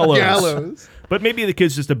The Gallows. The Gallows. But maybe the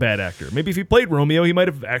kid's just a bad actor. Maybe if he played Romeo, he might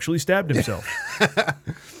have actually stabbed himself.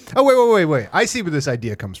 Oh, wait. I see where this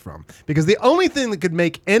idea comes from. Because the only thing that could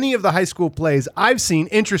make any of the high school plays I've seen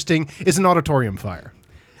interesting is an auditorium fire.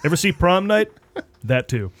 Ever see Prom Night? That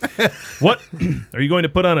too. What? Are you going to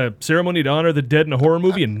put on a ceremony to honor the dead in a horror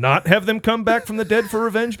movie and not have them come back from the dead for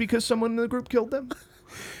revenge because someone in the group killed them?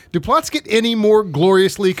 Do plots get any more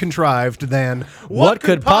gloriously contrived than what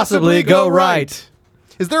could possibly go right?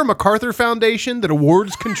 Is there a MacArthur Foundation that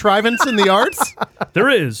awards contrivance in the arts? There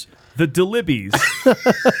is. The DeLibbies.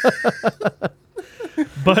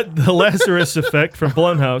 But The Lazarus Effect from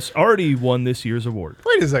Blumhouse already won this year's award.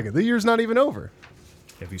 Wait a second. The year's not even over.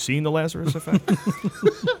 Have you seen The Lazarus Effect?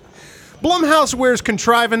 Blumhouse wears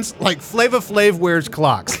contrivance like Flava Flav wears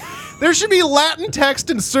clocks. There should be Latin text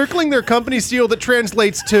encircling their company seal that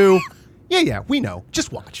translates to, yeah, we know.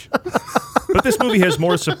 Just watch. But this movie has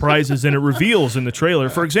more surprises than it reveals in the trailer.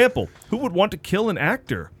 For example, who would want to kill an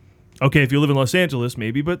actor? Okay, if you live in Los Angeles,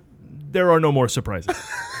 maybe, but there are no more surprises.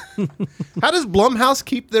 How does Blumhouse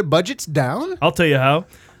keep their budgets down? I'll tell you how.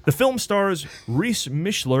 The film stars Reese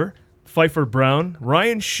Mishler, Pfeiffer Brown,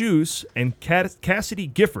 Ryan Shoes, and Cassidy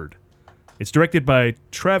Gifford. It's directed by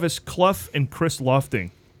Travis Clough and Chris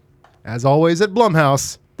Lofting. As always at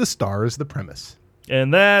Blumhouse, the star is the premise.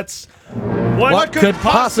 And that's What could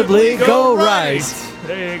possibly go right?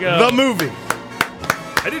 There you go. The movie.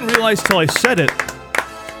 I didn't realize till I said it.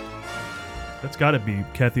 That's got to be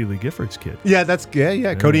Kathy Lee Gifford's kid. Yeah, that's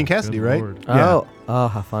yeah. Cody and Cassidy, right? Lord. Yeah. Oh,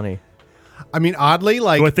 how funny. I mean, oddly,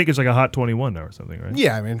 like... So I think it's like a Hot 21 now or something, right?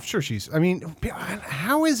 Yeah, I mean, sure she's... I mean,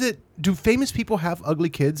 how is it... Do famous people have ugly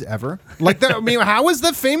kids ever? Like, that, I mean, how is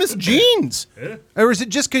the famous genes? Yeah. Or is it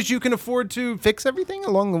just because you can afford to fix everything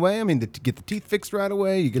along the way? I mean, to get the teeth fixed right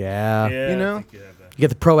away. You get, you know? I think you have that. You get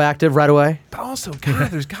the proactive right away. But also, God,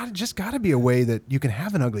 there's got to be a way that you can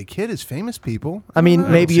have an ugly kid as famous people. I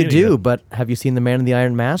mean, maybe you seen it do, yet. but have you seen The Man in the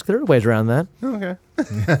Iron Mask? There are ways around that. Oh, okay.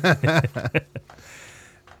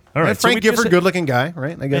 All right, Frank we just- Gifford, good-looking guy,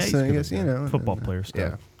 right? I guess, he's I good guess looking. you know. Football player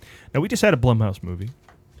stuff. Yeah. Now, we just had a Blumhouse movie.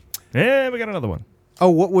 And we got another one. Oh,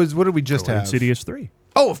 what did we just have? Insidious 3.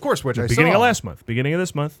 Oh, of course, which I saw. Beginning of last month. Beginning of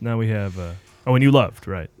this month. Now we have... and you loved,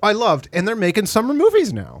 right? I loved. And they're making summer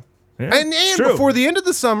movies now. Yeah, and before the end of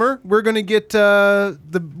the summer, we're going to get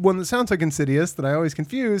the one that sounds like Insidious that I always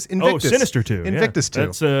confuse, Invictus. Oh, Sinister 2. Invictus 2.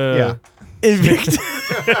 That's, Invictus.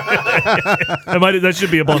 that should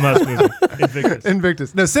be a Blumhouse movie.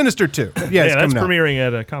 Invictus. No, Sinister 2. Yeah, yeah, it's that's coming out.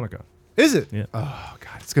 premiering at Comic-Con. Is it? Yeah. Oh,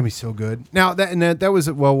 God, it's going to be so good. Now, that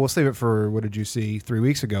was, well, we'll save it for, what did you see 3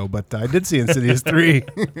 weeks ago, but I did see Insidious 3.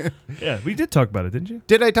 Yeah, we did talk about it, didn't you?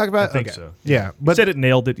 Did I talk about it? I think okay. so. Yeah. But you said it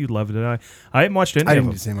nailed it. You loved it. I haven't watched any I of didn't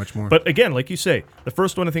them. need to say much more. But again, like you say, the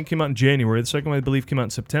first one I think came out in January. The second one I believe came out in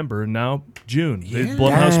September. And now June. Yeah. The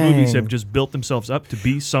Blumhouse movies have just built themselves up to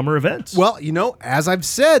be summer events. Well, as I've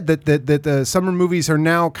said, that the summer movies are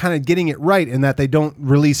now kind of getting it right in that they don't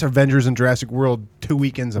release Avengers and Jurassic World 2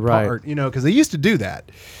 weekends apart, because they used to do that.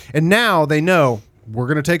 And now they know we're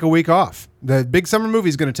going to take a week off. The big summer movie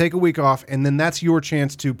is going to take a week off, and then that's your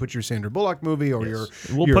chance to put your Sandra Bullock movie or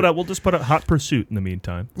We'll just put out Hot Pursuit in the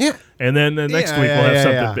meantime. Yeah. And then next week we'll have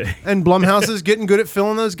something big. And Blumhouse is getting good at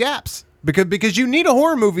filling those gaps. Because you need a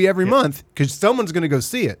horror movie every month because someone's going to go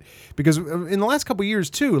see it. Because in the last couple of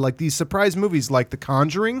years, too, like these surprise movies like The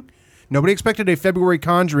Conjuring, nobody expected a February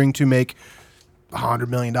Conjuring to make $100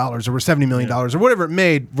 million or $70 million or whatever it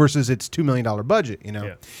made versus its $2 million budget,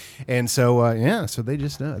 Yeah. And so, so they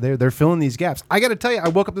just, they're filling these gaps. I got to tell you, I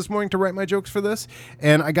woke up this morning to write my jokes for this,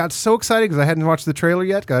 and I got so excited because I hadn't watched the trailer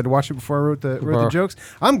yet. I had to watch it before I wrote the jokes.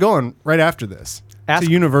 I'm going right after this to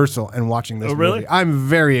Universal and watching this movie. I'm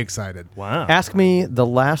very excited. Wow. Ask me the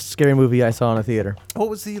last scary movie I saw in a theater. What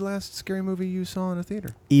was the last scary movie you saw in a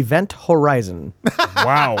theater? Event Horizon.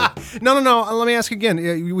 Wow. No. Let me ask again.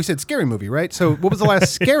 We said scary movie, right? So what was the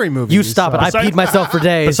last scary movie you stop saw? it. I peed myself for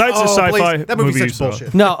days. Besides the sci-fi that movie's movie such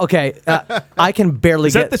bullshit. No, okay. I can barely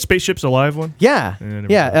Is that the Spaceship's Alive one?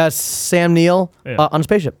 Yeah. Sam Neill on a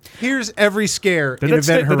spaceship. Here's every scare in Did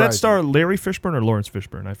Event Horizon. that star Larry Fishburne or Lawrence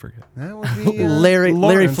Fishburne? I forget. That would be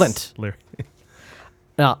Larry Flint. Larry.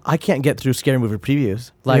 Now, I can't get through scary movie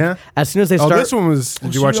previews. As soon as they start... Oh, this one was...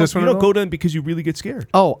 Did you watch this one? You don't go to them because you really get scared.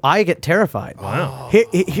 Oh, I get terrified. Wow.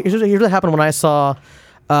 Here's what happened when I saw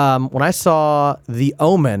The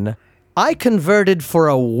Omen. I converted for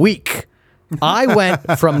a week. I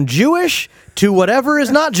went from Jewish to whatever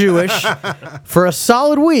is not Jewish for a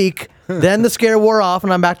solid week. Then the scare wore off,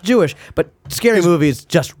 and I'm back to Jewish. But scary movies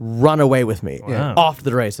just run away with me off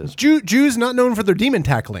the races. Jews not known for their demon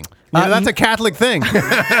tackling. That's a Catholic thing. How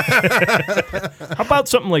about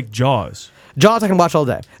something like Jaws? Jaws I can watch all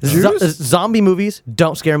day. Zombie movies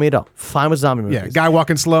don't scare me at all. Fine with zombie movies. Yeah, guy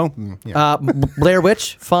walking slow. Blair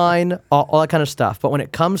Witch, fine, all that kind of stuff. But when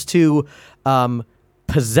it comes to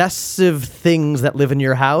possessive things that live in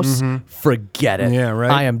your house, forget it. Yeah,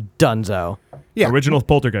 right. I am donezo. Yeah. Original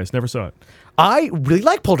Poltergeist. Never saw it. I really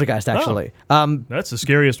like Poltergeist, actually. That's the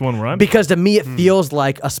scariest one where I'm... Because to me, it feels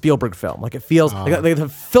like a Spielberg film. Like, it feels... like the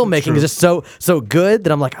filmmaking is just so good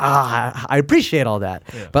that I'm like, I appreciate all that.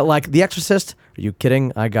 Yeah. But, like, The Exorcist, are you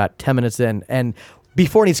kidding? I got 10 minutes in, and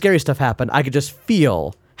before any scary stuff happened, I could just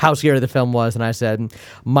feel how scary the film was, and I said,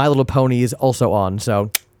 My Little Pony is also on, so...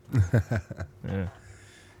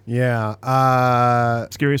 Yeah.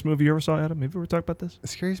 Scariest movie you ever saw, Adam? Have you ever talked about this? The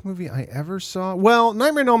scariest movie I ever saw? Well,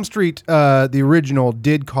 Nightmare on Elm Street, the original,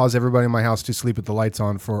 did cause everybody in my house to sleep with the lights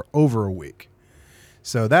on for over a week.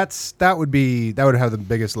 So that would have the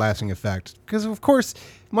biggest lasting effect. Because, of course,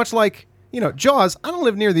 much like, Jaws, I don't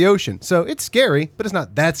live near the ocean. So it's scary, but it's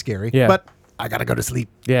not that scary. Yeah. But I got to go to sleep.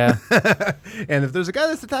 Yeah. And if there's a guy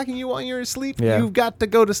that's attacking you while you're asleep, Yeah. you've got to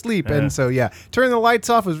go to sleep. Yeah. And so, turning the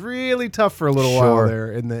lights off was really tough for a little while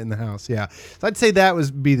there in the house. Yeah. So I'd say that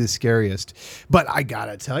would be the scariest. But I got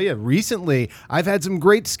to tell you, recently I've had some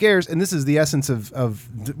great scares. And this is the essence of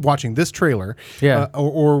watching this trailer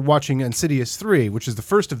or watching Insidious 3, which is the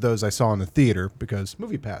first of those I saw in the theater because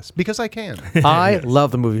Movie Pass. Because I can. I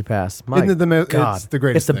love the Movie Pass. My God. It's the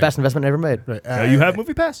greatest It's the best investment I ever made. Right. You have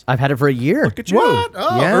Movie Pass? I've had it for a year. Look at you. What?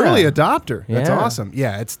 Oh, Yeah. early adopter. That's Yeah. awesome.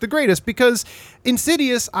 Yeah, it's the greatest because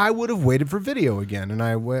Insidious, I would have waited for video again, and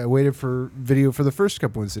I waited for video for the first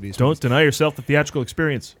couple Insidious Don't movies. deny yourself the theatrical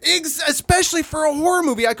experience. Especially for a horror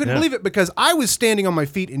movie. I couldn't believe it because I was standing on my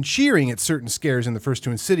feet and cheering at certain scares in the first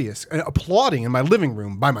two Insidious, and applauding in my living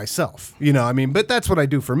room by myself. But that's what I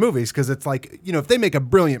do for movies because it's like, if they make a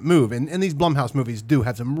brilliant move, and these Blumhouse movies do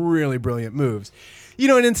have some really brilliant moves,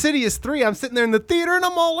 in Insidious 3, I'm sitting there in the theater and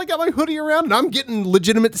I'm all like, got my hoodie around and I'm getting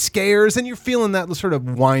legitimate scares, and you're feeling that sort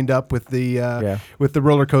of wind up with the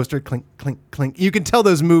roller coaster, clink, clink, clink. You can tell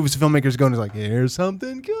those moves filmmakers going, like, here's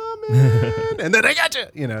something coming, and then I got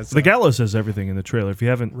you. So. The Gallows says everything in the trailer. If you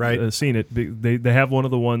haven't seen it, they have one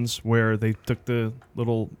of the ones where they took the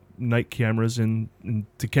little night cameras and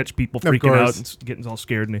to catch people freaking out and getting all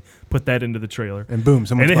scared, and they put that into the trailer. And boom,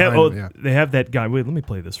 someone's behind them. They have that guy. Wait, let me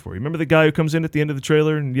play this for you. Remember the guy who comes in at the end of the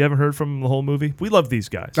trailer and you haven't heard from him the whole movie? We love these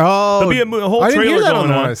guys. Oh, there'll be a whole I didn't trailer hear that going on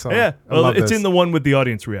the one on. I saw. Yeah, I love it's this. in the one with the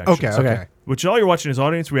audience reactions. Okay. Which all you're watching is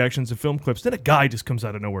audience reactions and film clips. Then a guy just comes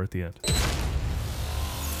out of nowhere at the end.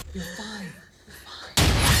 You're fine.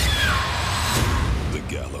 The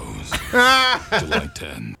Gallows. July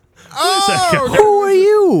 10. Oh, who are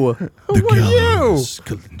you? Who are you?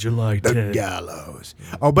 July 10. The Gallows.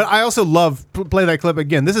 Oh, but I also love, play that clip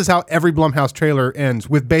again. This is how every Blumhouse trailer ends,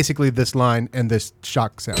 with basically this line and this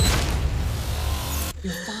shock sound.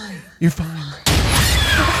 You're fine. You're fine.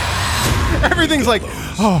 Everything's like,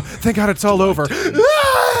 oh, thank God it's all over.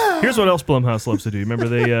 Here's what else Blumhouse loves to do. Remember,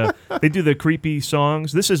 they do the creepy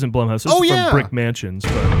songs. This isn't Blumhouse. This is from Brick Mansions.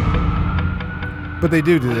 But they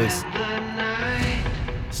do this.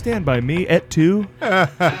 Stand By Me at 2.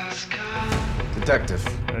 Detective.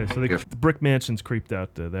 So the Brick Mansion's creeped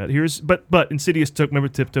out to that. But Insidious remember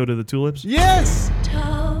Tiptoe to the Tulips? Yes!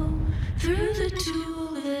 Toe through the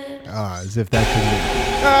tulips. As if that could be.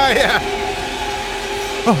 Yeah.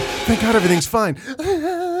 Oh, thank God everything's fine.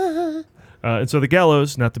 And so the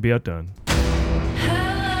Gallows, not to be outdone.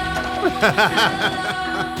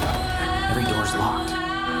 Every door's locked.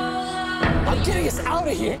 I'm getting us out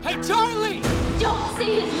of here. Hey, Charlie! Don't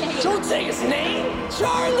say his name. Don't say his name.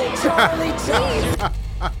 Charlie.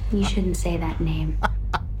 You shouldn't say that name.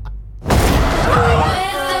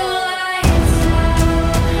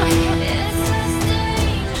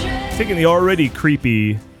 Taking the already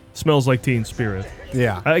creepy Smells Like Teen Spirit.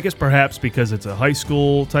 Yeah. I guess perhaps because it's a high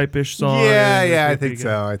school type-ish song. Yeah, I think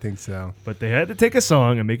so. But they had to take a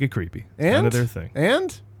song and make it creepy. Kind of their thing.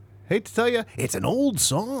 And, hate to tell you, it's an old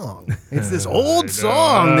song. It's this old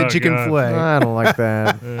song that you can play. I don't like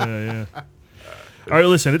that. Yeah. All right,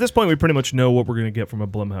 listen, at this point we pretty much know what we're going to get from a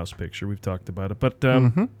Blumhouse picture. We've talked about it. But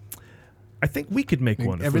I think we could make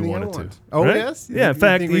one if we wanted to. Oh, right? yes? Yeah, in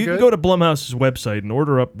fact, you can go to Blumhouse's website and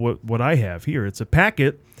order up what I have here. It's a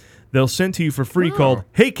packet they'll send to you for free called,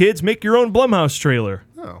 Hey Kids, Make Your Own Blumhouse Trailer.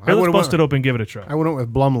 Here, let's bust it open and give it a try. I went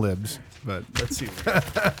with Blumlibs, but let's see.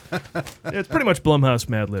 It's pretty much Blumhouse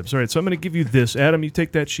Mad Libs. All right, so I'm going to give you this. Adam, you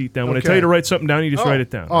take that sheet down. When I tell you to write something down, you just write it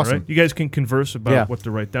down. Awesome. All right? You guys can converse about what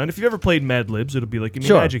to write down. If you've ever played Mad Libs, it'll be like, give me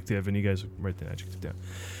an adjective, and you guys write the adjective down.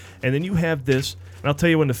 And then you have this, and I'll tell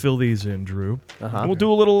you when to fill these in, Drew. And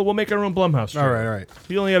we'll make our own Blumhouse trailer. All right.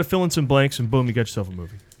 You only got to fill in some blanks, and boom, you got yourself a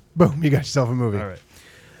movie. Boom, you got yourself a movie. All right.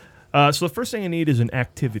 So the first thing I need is an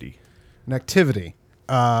activity. An activity.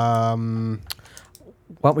 Why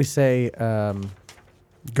don't we say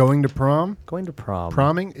going to prom? Going to prom.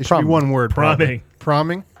 Promming? It should be one word. Promming.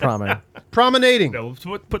 Promming? Promming. Promenading. No,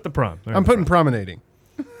 put the prom. I'm putting promenading.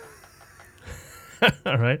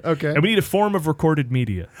 All right. Okay. And we need a form of recorded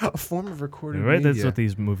media. A form of recorded media. media. That's what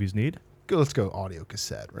these movies need. Let's go audio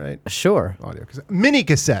cassette, right? Sure. Audio cassette. Mini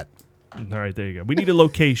cassette. All right, there you go. We need a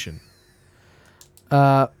location.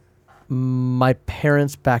 My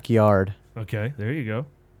parents' backyard. Okay, there you go.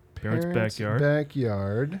 Parents' backyard.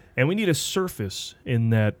 Backyard. And we need a surface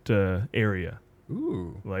in that area.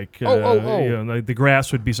 Ooh. Like, like the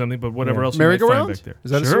grass would be something, but whatever else you might find back there.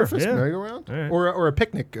 Is that a surface? Yeah. Merry-go-round? Right. or a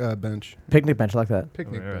picnic bench? Picnic bench, I like that.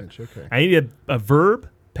 Picnic bench, okay. I need a verb,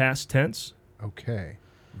 past tense. Okay.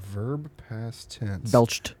 Verb, past tense.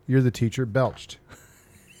 Belched. You're the teacher. Belched.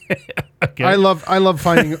 Okay. I love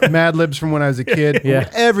finding Mad Libs from when I was a kid. Yeah.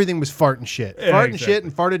 Everything was fart and shit. Yeah, fart and exactly. shit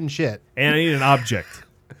and farted and shit. And I need an object.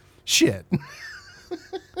 Shit.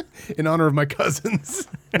 In honor of my cousins.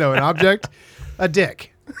 No, an object. A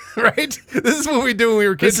dick. Right? This is what we do when we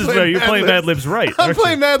were kids. This is where you're playing Mad Libs right. I'm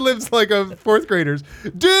playing Mad Libs like a fourth graders.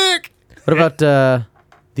 Dick! What about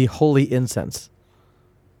the holy incense?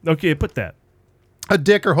 Okay, put that. A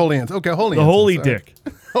dick or holy incense. Okay, holy The incense. holy All dick.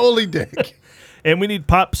 right. Holy dick. And we need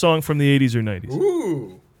pop song from the 80s or 90s.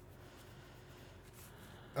 Ooh.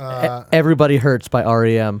 Everybody Hurts by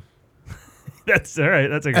REM. That's all right.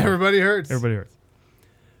 That's a good one. Everybody Hurts. Everybody Hurts.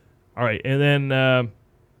 All right, and then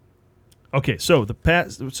okay, so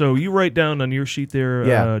so you write down on your sheet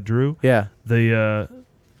there, Drew. Yeah. The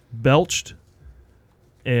belched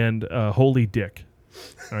and holy dick.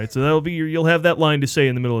 All right, so that'll be you'll have that line to say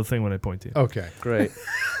in the middle of the thing when I point to you. Okay. Great.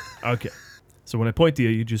 Okay. So when I point to you,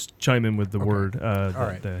 you just chime in with the word. All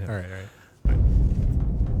right. All All right.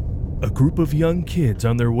 A group of young kids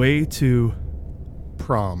on their way to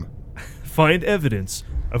prom find evidence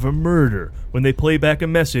of a murder when they play back a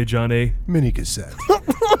message on a mini cassette.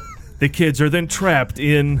 The kids are then trapped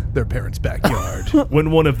in their parents' backyard when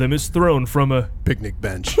one of them is thrown from a picnic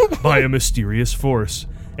bench by a mysterious force.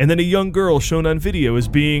 And then a young girl shown on video is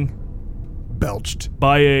being belched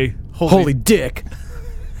by a holy dick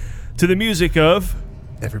to the music of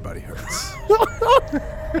Everybody Hurts.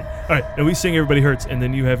 All right, and we sing Everybody Hurts, and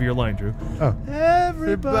then you have your line, Drew. Oh.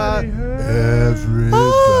 Everybody hurts. Everybody.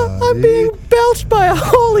 Oh, I'm being belched by a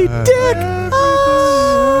holy dick.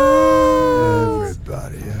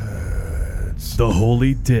 Everybody hurts. The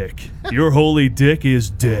holy dick. Your holy dick is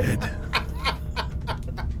dead.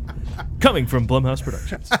 Coming from Blumhouse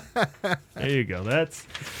Productions. There you go. That's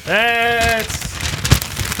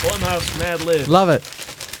Blumhouse Mad Lib. Love it.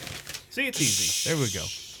 See, it's easy. There we go.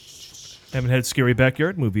 Haven't had a Scary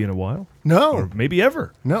Backyard movie in a while. No. Or maybe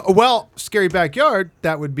ever. No. Well, Scary Backyard,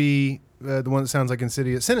 that would be the one that sounds like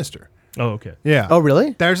Insidious Sinister. Oh, okay. Yeah. Oh,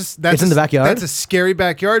 really? That's in the backyard? That's a Scary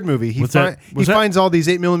Backyard movie. He What's that? he finds all these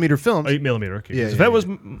 8mm films. 8mm, okay. Yeah, If yeah, that was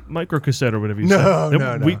micro cassette or whatever you said.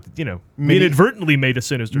 No. We, inadvertently made a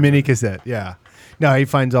Sinister mini movie. cassette, yeah. No, he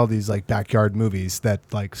finds all these like backyard movies that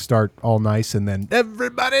like start all nice and then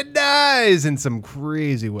everybody dies in some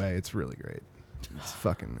crazy way. It's really great. It's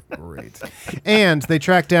fucking great. And they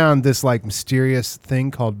track down this like mysterious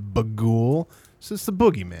thing called Bagul. So it's the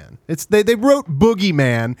Boogeyman. They wrote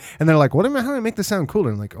Boogeyman and they're like, how do I make this sound cooler?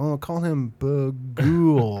 And I'm like, oh, call him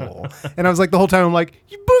Bagul. And I was like the whole time I'm like,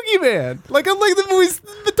 you Boogeyman. Like I'm like the movies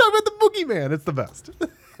the time about the Boogeyman. It's the best.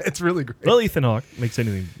 It's really great. Well, Ethan Hawke makes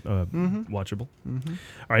anything watchable. Mm-hmm.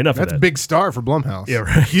 All right, enough of that. That's a big star for Blumhouse. Yeah,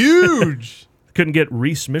 right. Huge. Couldn't get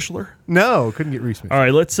Reese Mishler? No, couldn't get Reese Mishler. All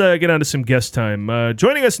right, let's get on to some guest time.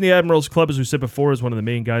 Joining us in the Admirals Club, as we said before, is one of the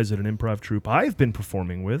main guys at an improv troupe I've been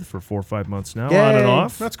performing with for 4 or 5 months now, on and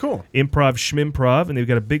off. That's cool. Improv Schmimprov, and they've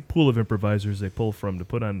got a big pool of improvisers they pull from to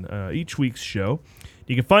put on each week's show.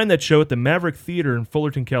 You can find that show at the Maverick Theater in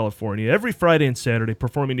Fullerton, California, every Friday and Saturday,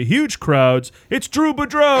 performing to huge crowds. It's Drew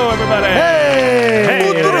Boudreau, everybody!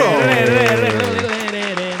 Hey!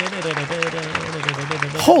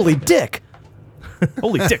 Holy dick!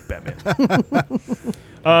 Holy dick, Batman.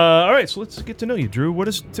 All right, so let's get to know you, Drew.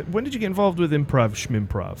 When did you get involved with Improv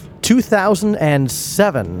Schmimprov?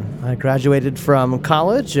 2007. I graduated from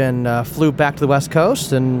college and flew back to the West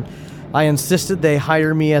Coast, and I insisted they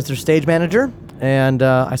hire me as their stage manager. And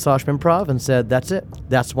I saw Schmimprov and said, that's it.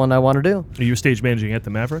 That's one I want to do. Are you stage managing at the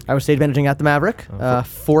Maverick? I was stage managing at the Maverick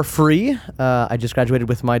for free. I just graduated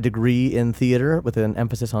with my degree in theater with an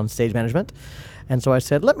emphasis on stage management. And so I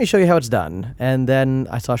said, let me show you how it's done. And then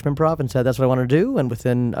I saw Schmimprov and said, that's what I want to do. And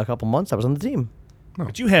within a couple months, I was on the team. Oh.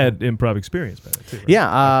 But you had improv experience by that, too, right? Yeah,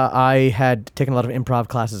 I had taken a lot of improv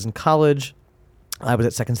classes in college. I was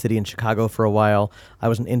at Second City in Chicago for a while. I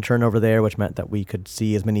was an intern over there, which meant that we could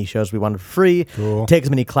see as many shows as we wanted for free, take as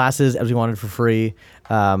many classes as we wanted for free.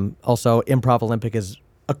 Also, Improv Olympic is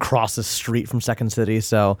across the street from Second City,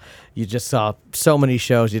 so you just saw so many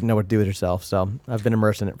shows you didn't know what to do with yourself. So I've been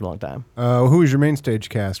immersed in it for a long time. Who was your main stage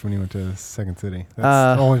cast when you went to Second City?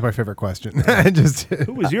 That's always my favorite question.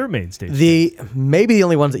 Who was your main stage cast? Maybe the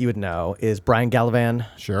only ones that you would know is Brian Gallivan.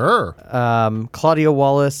 Sure. Claudia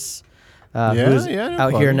Wallace. Who's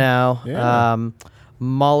out here now. Yeah.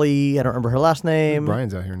 Molly, I don't remember her last name.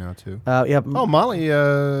 Brian's out here now, too. Yeah. Oh, Molly,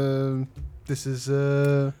 this is...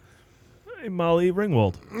 Hey, Molly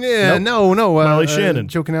Ringwald. Yeah, nope. no. Molly Shannon.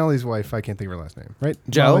 Joe Canale's wife. I can't think of her last name. Right?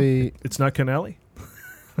 Joe? Molly... It's not Canale?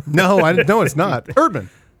 No, it's not. Erdman.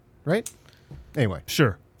 Right? Anyway.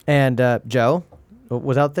 Sure. And Joe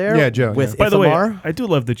was out there. Yeah, Joe. With By the way, Ithamar. I do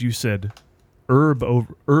love that you said... Herb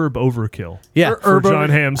overkill. Yeah, for John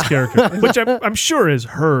Hamm's character, which I'm sure is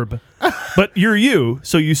Herb, but you're you,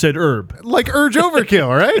 so you said Herb. Like Urge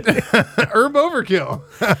Overkill, right? Herb Overkill.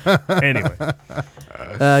 Anyway,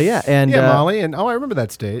 and Molly, and I remember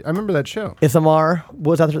that stage. I remember that show. Ithamar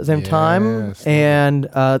was out there at the same time, and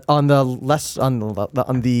on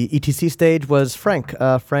the ETC stage was Frank,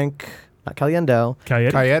 not Caliendo,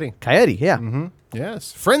 Coyote, yeah. Mm-hmm.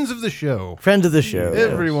 Yes, friends of the show.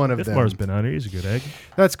 Every one of them. Ithamar's been on here. He's a good egg.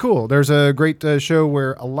 That's cool. There's a great show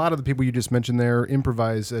where a lot of the people you just mentioned there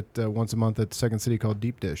improvise at once a month at Second City called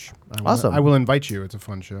Deep Dish. Awesome. I will invite you. It's a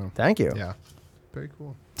fun show. Thank you. Yeah, very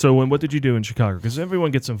cool. So what did you do in Chicago? Because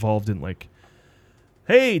everyone gets involved in like,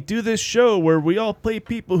 hey, do this show where we all play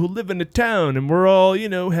people who live in a town and we're all,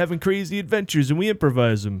 having crazy adventures and we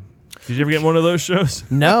improvise them. Did you ever get one of those shows?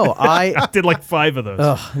 No, I did like 5 of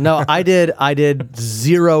those. No, I did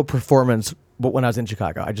 0 performance when I was in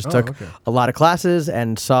Chicago. I just took a lot of classes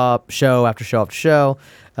and saw show after show after show.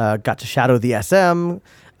 Got to shadow the SM.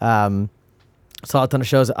 Saw a ton of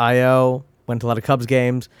shows at I.O. Went to a lot of Cubs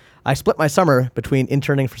games. I split my summer between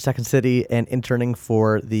interning for Second City and interning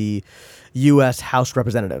for the U.S. House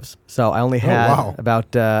Representatives. So I only had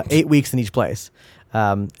about 8 weeks in each place.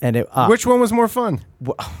 Which one was more fun?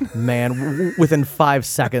 Man, within 5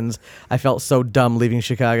 seconds, I felt so dumb leaving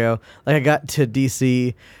Chicago. Like, I got to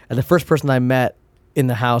D.C., and the first person I met in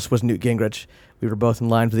the House was Newt Gingrich. We were both in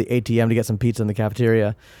line for the ATM to get some pizza in the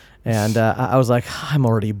cafeteria. And I was like, I'm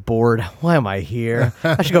already bored. Why am I here?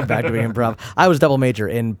 I should go back to doing improv. I was double major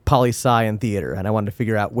in poli-sci and theater, and I wanted to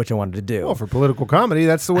figure out which I wanted to do. Well, for political comedy,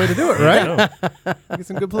 that's the way to do it, right? Get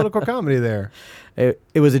some good political comedy there.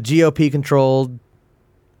 It was a GOP-controlled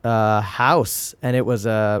house, and it was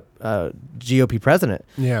a GOP president.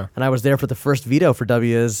 Yeah. And I was there for the first veto for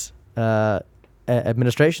W's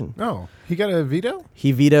administration. Oh, he got a veto?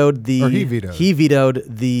 He vetoed the... Or he vetoed? He vetoed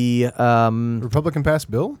the... Republican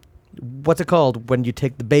passed bill? What's it called when you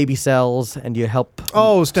take the baby cells and you help?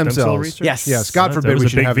 Oh, stem cells. Research? Yes. Yes. God forbid we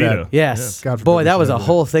should have veto. that. Yes. Yeah. God forbid Boy, that we was should a have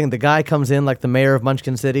whole thing. The guy comes in like the mayor of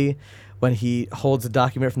Munchkin City when he holds a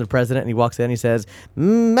document from the president and he walks in and he says,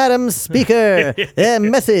 Madam Speaker, a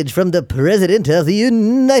message from the President of the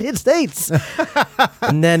United States.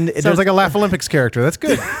 And then sounds like a Laugh Olympics character. That's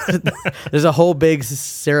good. There's a whole big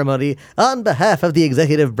ceremony on behalf of the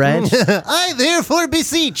executive branch. I therefore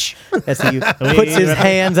beseech. As he puts his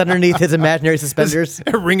hands underneath his imaginary suspenders.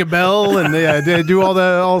 Ring a bell and they do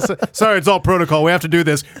all sorry, it's all protocol. We have to do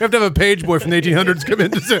this. We have to have a page boy from the 1800s come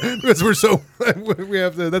in because we're so we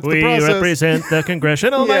have to. That's the process. Represent the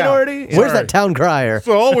congressional minority. Where's that town crier?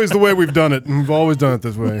 So always the way we've done it. And we've always done it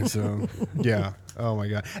this way. So yeah. Oh my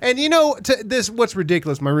God. And you know, what's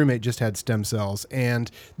ridiculous, my roommate just had stem cells,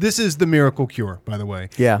 and this is the miracle cure, by the way.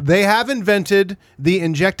 Yeah. They have invented the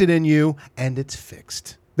injected in you, and it's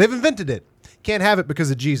fixed. They've invented it. Can't have it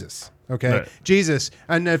because of Jesus. Okay, right. Jesus.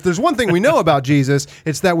 And if there's one thing we know about Jesus,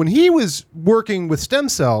 it's that when he was working with stem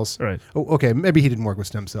cells, right? Okay, maybe he didn't work with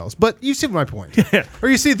stem cells, but you see my point, or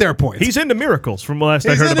you see their point. He's into miracles. From last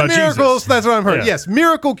I heard about miracles. Jesus, that's what I've heard. Yeah. Yes,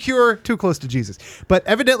 miracle cure. Too close to Jesus, but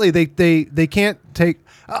evidently they can't take.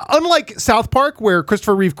 Unlike South Park, where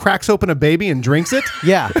Christopher Reeve cracks open a baby and drinks it.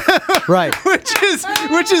 Yeah, right. which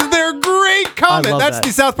is their great comment. That's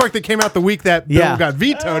the South Park that came out the week that bill got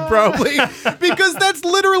vetoed, probably, because that's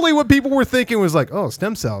literally what people were thinking was like, oh,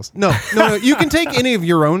 stem cells. No. You can take any of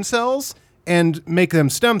your own cells and make them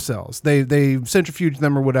stem cells. They centrifuge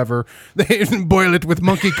them or whatever. They boil it with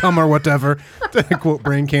monkey cum or whatever. To quote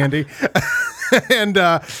Brain Candy. And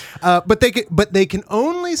but they can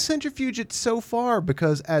only centrifuge it so far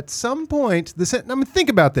because at some point think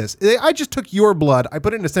about this. I just took your blood, I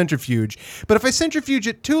put it in a centrifuge, but if I centrifuge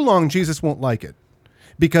it too long, Jesus won't like it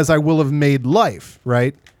because I will have made life,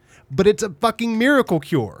 right? But it's a fucking miracle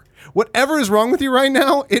cure. Whatever is wrong with you right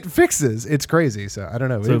now, it fixes. It's crazy. So I don't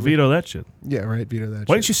know. So veto that shit. Yeah, right. Veto that.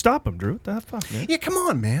 Why didn't you stop him, Drew? What the fuck, man? Yeah, come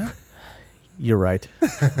on, man. You're right.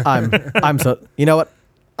 I'm so. You know what?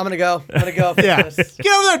 I'm gonna go. Yeah. Get over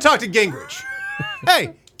there and talk to Gingrich.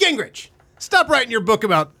 Hey, Gingrich, stop writing your book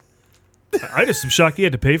about. I just am shocked he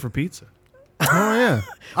had to pay for pizza. Oh yeah.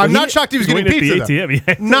 I'm not shocked he was getting pizza.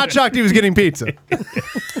 ATM, Not shocked he was getting pizza.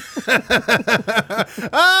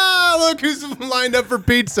 Look who's lined up for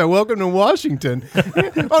pizza. Welcome to Washington.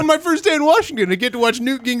 On my first day in Washington, I get to watch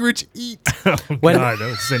Newt Gingrich eat. Oh, God, that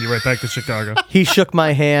would send you right back to Chicago. He shook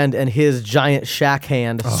my hand, and his giant shack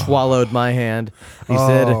hand swallowed my hand. He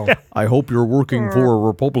said, I hope you're working for a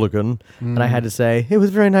Republican. And I had to say, it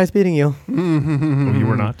was very nice meeting you. Oh, you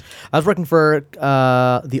were not? I was working for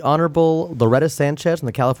the Honorable Loretta Sanchez in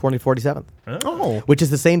the California 47th. Oh. Which is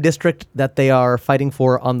the same district that they are fighting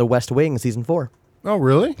for on the West Wing season 4. Oh,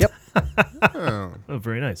 really? Yep. Oh,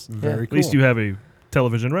 very nice. Very cool. At least you have a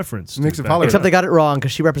television reference. Except they got it wrong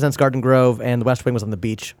because she represents Garden Grove and the West Wing was on the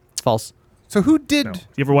beach. False. So who did? No.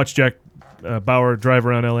 You ever watch Jack Bauer drive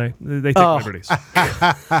around L.A.? They take liberties.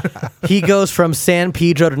 He goes from San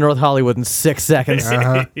Pedro to North Hollywood in 6 seconds.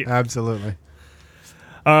 Absolutely.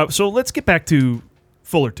 So let's get back to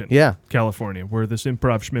Fullerton, yeah, California, where this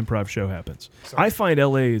improv show happens. I find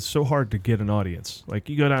LA is so hard to get an audience. Like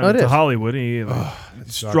you go down to Hollywood and you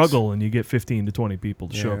struggle and you get 15 to 20 people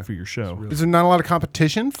to show up for your show. Is there not a lot of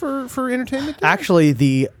competition for entertainment? Actually,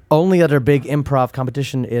 the only other big improv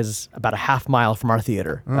competition is about a half mile from our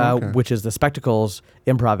theater, which is the Spectacles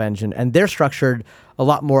Improv Engine. And they're structured a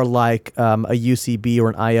lot more like a UCB or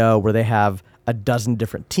an IO where they have a dozen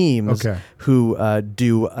different teams who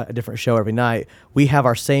do a different show every night. We have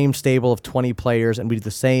our same stable of 20 players, and we do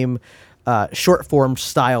the same short form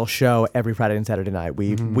style show every Friday and Saturday night.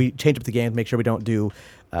 We change up the games, make sure we don't do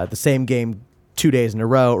the same game 2 days in a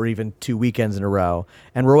row or even 2 weekends in a row.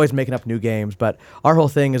 And we're always making up new games. But our whole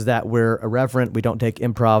thing is that we're irreverent. We don't take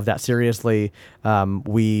improv that seriously.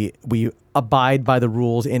 We abide by the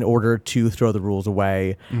rules in order to throw the rules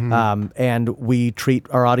away. And we treat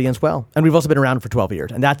our audience well. And we've also been around for 12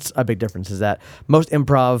 years. And that's a big difference, is that most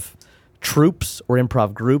improv troupes or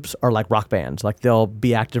improv groups are like rock bands. Like they'll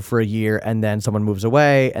be active for a year and then someone moves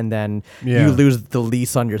away and then you lose the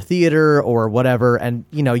lease on your theater or whatever and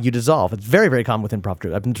you dissolve. It's very, very common with improv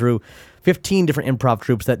troupes. I've been through 15 different improv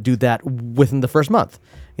troupes that do that within the first month.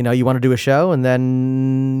 You want to do a show and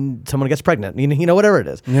then someone gets pregnant, whatever it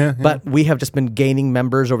is. But we have just been gaining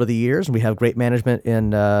members over the years. We have great management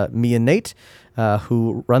in me and Nate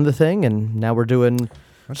who run the thing, and now we're doing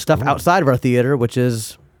stuff outside of our theater, which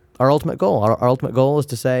is our ultimate goal. Our ultimate goal is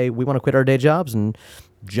to say we want to quit our day jobs and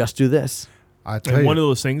just do this. And one of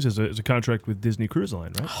those things is a contract with Disney Cruise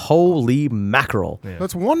Line, right? Holy mackerel. Yeah.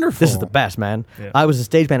 That's wonderful. This is the best, man. Yeah. I was a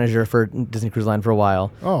stage manager for Disney Cruise Line for a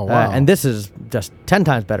while. Oh, wow. And this is just 10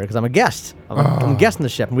 times better because I'm a guest. I'm a guest in the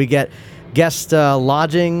ship. And we get guest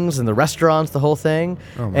lodgings and the restaurants, the whole thing.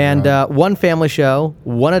 And one family show,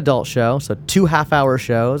 one adult show, so 2 half-hour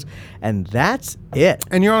shows, and that's it.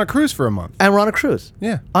 And you're on a cruise for a month. And we're on a cruise.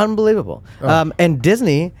 Yeah. Unbelievable. And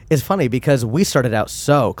Disney is funny because we started out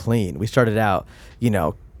so clean. We started out,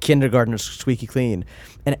 kindergarten squeaky clean.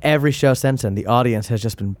 And every show since then, the audience has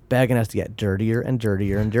just been begging us to get dirtier and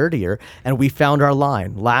dirtier and dirtier. And we found our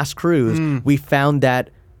line. Last cruise, we found that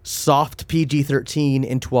soft PG-13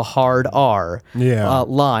 into a hard R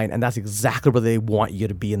line, and that's exactly where they want you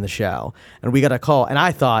to be in the show. And we got a call, and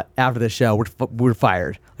I thought after the show we're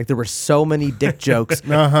fired. Like there were so many dick jokes.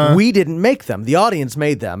 We didn't make them. The audience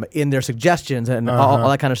made them in their suggestions and all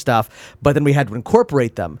that kind of stuff. But then we had to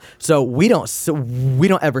incorporate them. So we don't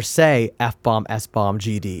ever say F-bomb, S-bomb,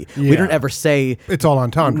 GD. We don't ever say it's all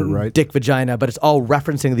entendre, right? Dick vagina, but it's all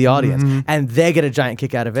referencing the audience, and they get a giant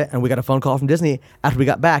kick out of it. And we got a phone call from Disney after we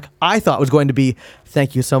got back. I thought it was going to be,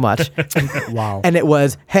 thank you so much. Wow. And it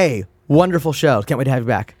was, hey, wonderful show. Can't wait to have you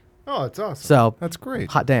back. Oh, that's awesome. So that's great.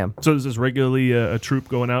 Hot damn. So is this regularly a troupe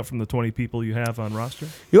going out from the 20 people you have on roster?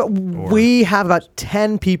 We have about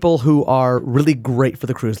 10 people who are really great for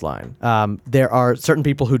the cruise line. There are certain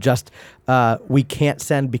people who just we can't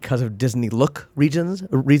send because of Disney look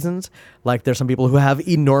reasons. Like there's some people who have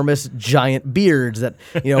enormous giant beards that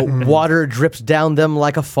water drips down them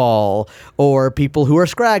like a fall, or people who are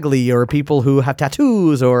scraggly, or people who have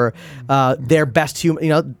tattoos, or their best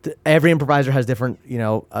human. Every improviser has different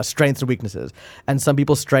strengths and weaknesses, and some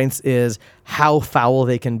people's strengths is how foul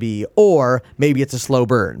they can be, or maybe it's a slow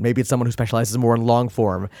burn. Maybe it's someone who specializes more in long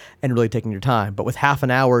form and really taking your time. But with half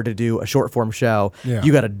an hour to do a short form show,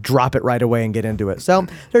 you got to drop it right away and get into it. So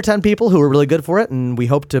there are 10 people who are really good for it, and we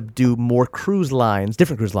hope to do more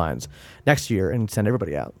different cruise lines next year and send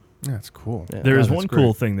everybody out. That's cool. Yeah. There is one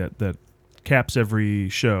cool thing that caps every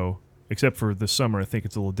show, except for this summer. I think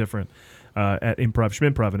it's a little different at Improv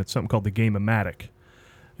Schmimprov, and it's something called the Game-O-Matic.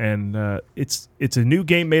 And it's a new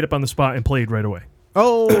game made up on the spot and played right away.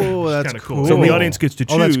 Oh, that's cool. So the audience gets to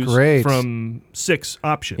choose that's great. from 6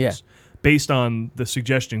 options based on the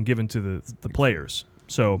suggestion given to the players.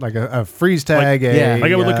 So like a freeze tag.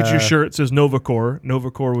 Like I would look at your shirt. It says Novacore.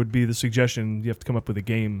 Novacore would be the suggestion. You have to come up with a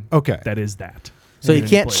game that is that. So you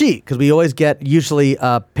can't cheat because we always get usually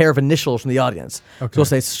a pair of initials from the audience. Okay. So we'll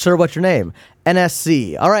say, sir, what's your name?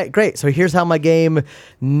 NSC. All right, great. So here's how my game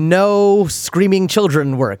No Screaming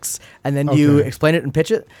Children works. And then you explain it and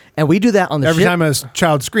pitch it. And we do that on the Every ship. time a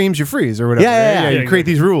child screams, you freeze or whatever. Yeah, you create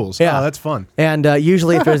these rules. Yeah. Oh, that's fun. And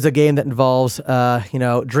usually if there's a game that involves,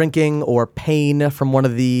 drinking or pain from one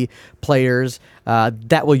of the players,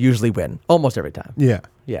 that will usually win almost every time. Yeah.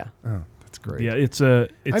 Yeah. Oh, that's great. Yeah,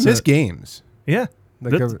 I miss games. Yeah.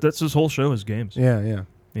 That's his whole show is games. Yeah.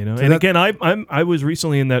 So and again, I was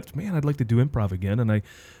recently in that, man, I'd like to do improv again, and I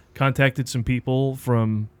contacted some people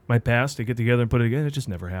from my past to get together and put it again. It just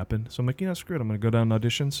never happened. So I'm like, screw it. I'm going to go down and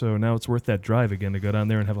audition. So now it's worth that drive again to go down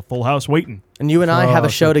there and have a full house waiting. And you and I have a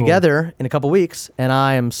show together in a couple weeks, and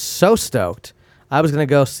I am so stoked. I was going to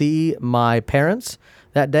go see my parents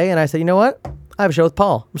that day, and I said, you know what? I have a show with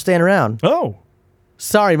Paul. I'm staying around. Oh.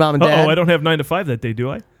 Sorry, Mom and Dad. I don't have 9 to 5 that day, do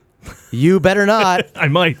I? You better not. I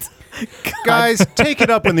might. Guys, take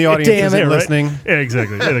it up when the audience isn't listening. Right? Yeah,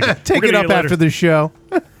 exactly. Take it up after the show.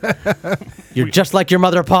 You're just like your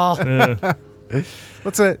mother, Paul.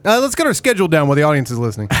 Let's get our schedule down while the audience is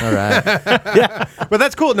listening. All right. Yeah, but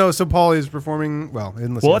that's cool. No, so Paul is performing well.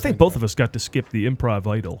 Well, I think both of us got to skip the Improv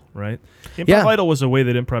Idol, right? Improv Idol was a way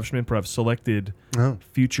that Improv selected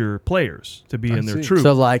future players to be in their troupe.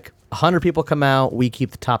 So like 100 people come out, we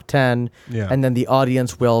keep the top 10, and then the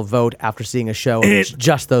audience will vote after seeing a show, and it's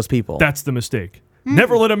just those people. That's the mistake.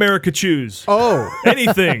 Never let America choose. Oh,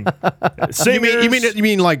 anything. You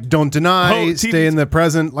mean like don't deny, stay in the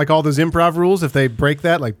present, like all those improv rules. If they break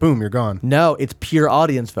that, like boom, you're gone. No, it's pure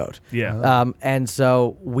audience vote. Yeah. And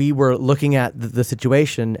so we were looking at the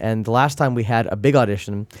situation, and the last time we had a big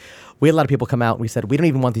audition, we had a lot of people come out, and we said we don't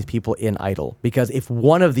even want these people in Idol, because if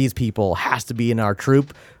one of these people has to be in our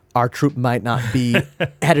troupe might not be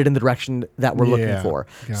headed in the direction that we're looking for.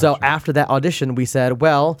 Gotcha. So after that audition, we said,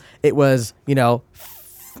 well, it was,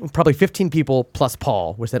 probably 15 people plus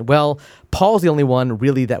Paul. We said, well, Paul's the only one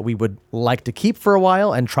really that we would like to keep for a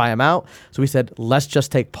while and try him out. So we said, let's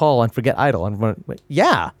just take Paul and forget Idol. And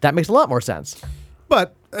that makes a lot more sense.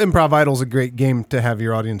 But Improv Idol's a great game to have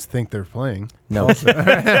your audience think they're playing. No.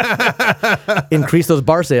 Increase those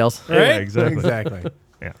bar sales. Right? Yeah, exactly. Exactly.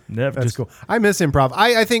 Yeah, that's cool. I miss improv.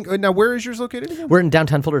 I think now where is yours located again? We're in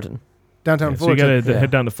downtown Fullerton. Downtown So you Fullerton. got to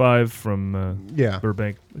head down to 5 from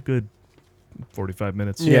Burbank. A good 45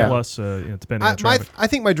 minutes plus, depending on traffic. I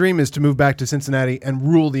think my dream is to move back to Cincinnati and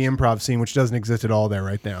rule the improv scene, which doesn't exist at all there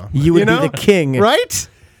right now. You would be the king, right?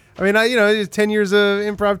 I mean, 10 years of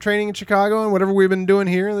improv training in Chicago and whatever we've been doing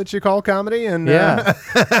here that you call comedy. And, I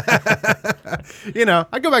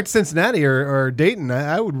go back to Cincinnati or Dayton.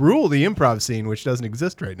 I would rule the improv scene, which doesn't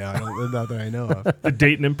exist right now. Not that I know of. The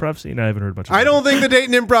Dayton improv scene? I haven't heard much of I don't think the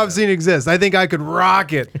Dayton improv scene exists. I think I could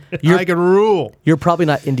rock it. I could rule. You're probably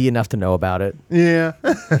not indie enough to know about it. Yeah.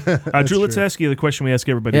 Drew, let's ask you the question we ask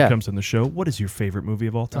everybody who comes on the show. What is your favorite movie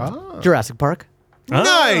of all time? Jurassic Park.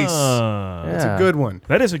 Nice. That's a good one.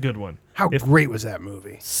 That is a good one. How great was that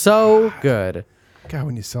movie? So good. God,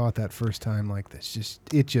 when you saw it that first time like this,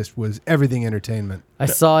 it just was everything entertainment. I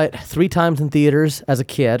saw it 3 times in theaters as a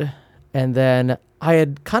kid, and then I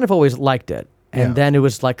had kind of always liked it. And then it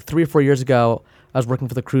was like 3 or 4 years ago, I was working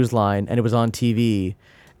for the cruise line, and it was on TV,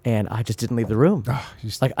 and I just didn't leave the room.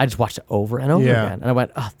 I just watched it over and over again. And I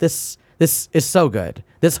went, this is so good.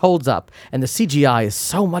 This holds up. And the CGI is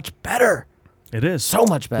so much better. It is. So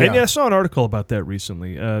much better. And I saw an article about that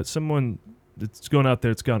recently. Someone that's going out there,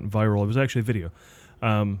 it's gotten viral. It was actually a video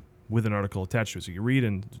with an article attached to it. So you read,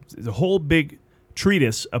 and the whole big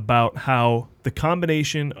treatise about how the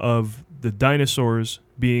combination of the dinosaurs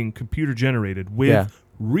being computer generated with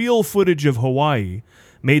real footage of Hawaii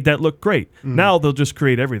made that look great. Now they'll just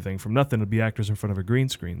create everything from nothing to be actors in front of a green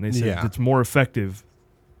screen. They said it's more effective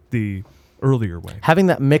the earlier way. Having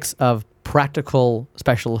that mix of practical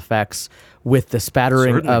special effects with the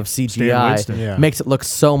spattering of CGI makes it look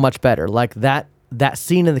so much better. Like that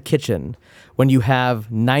scene in the kitchen when you have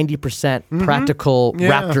 90% practical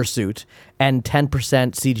raptor suit and 10%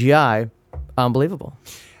 CGI, unbelievable.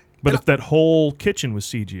 But if that whole kitchen was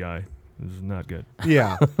CGI, this is not good.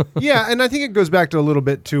 Yeah. And I think it goes back to a little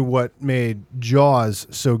bit to what made Jaws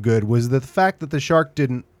so good was the fact that the shark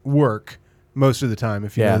didn't work most of the time,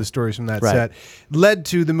 if you know the stories from that set, led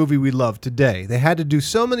to the movie we love today. They had to do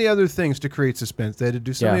so many other things to create suspense. They had to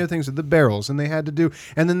do so many other things with the barrels, and they had to do,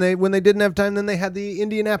 and then when they didn't have time, then they had the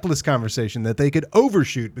Indianapolis conversation that they could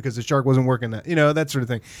overshoot because the shark wasn't working, that sort of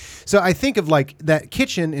thing. So I think of like that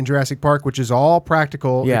kitchen in Jurassic Park, which is all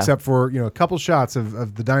practical except for, a couple shots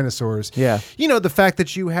of the dinosaurs. Yeah. The fact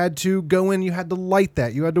that you had to go in, you had to light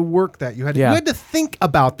that, you had to work that, you had to think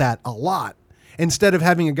about that a lot. Instead of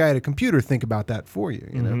having a guy at a computer think about that for you,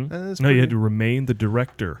 No, you had to remain the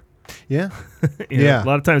director. Yeah. A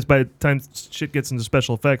lot of times, by the time shit gets into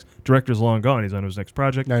special effects, director's long gone. He's on his next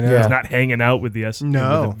project. I know. He's not hanging out with the with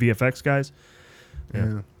the VFX guys.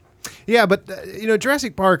 Yeah, but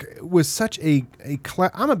Jurassic Park was such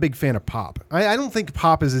I'm a big fan of pop. I don't think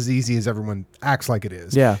pop is as easy as everyone acts like it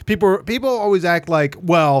is. Yeah. People always act like,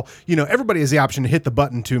 well, everybody has the option to hit the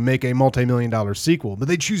button to make a multi-million-dollar sequel, but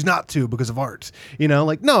they choose not to because of art.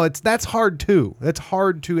 No, that's hard too. That's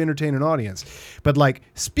hard to entertain an audience. But like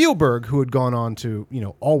Spielberg, who had gone on to,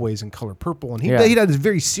 Always in Color Purple, and he had this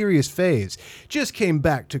very serious phase, just came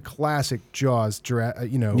back to classic Jaws,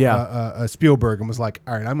 Spielberg, and was like,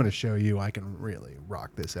 all right, I'm going to show you I can really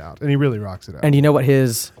rock this out. And he really rocks it out. And you know what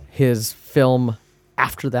his film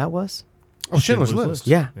after that was? Oh, Schindler's List.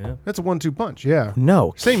 Yeah. That's a 1-2 punch. Yeah.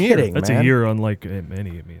 No, same kidding, year. That's man. a year unlike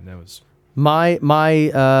many. I mean, that was my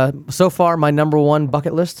so far my number one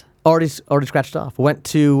bucket list already scratched off. Went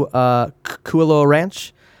to Kualoa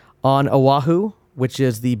Ranch on Oahu, which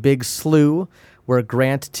is the big slough where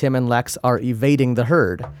Grant, Tim, and Lex are evading the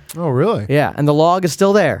herd. Oh, really? Yeah, and the log is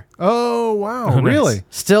still there. Oh, wow. Oh, nice. Really?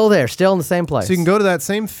 Still there, still in the same place. So you can go to that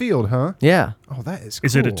same field, huh? Yeah. Oh, that is cool.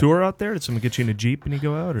 Is it a tour out there? Did someone get you in a Jeep and you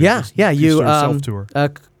go out? Or Yeah, is this yeah. just You sort of self-tour?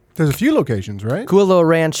 There's a few locations, right? Kualoa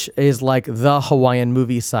Ranch is like the Hawaiian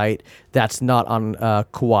movie site that's not on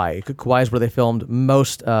Kauai. Kauai is where they filmed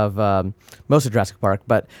most of Jurassic Park,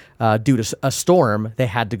 but due to a storm, they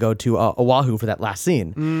had to go to Oahu for that last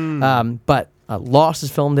scene. But Lost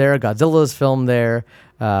is filmed there. Godzilla is filmed there.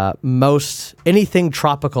 Most anything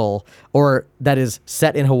tropical or that is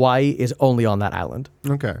set in Hawaii is only on that island.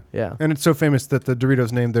 Okay. Yeah. And it's so famous that the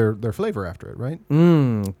Doritos named their flavor after it, right?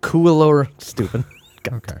 Kualoa. Stupid.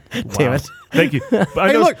 Okay. Damn it. Thank you.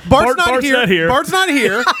 Hey, look, Bart's not here. Bart's not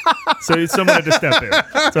here. So someone had to step in.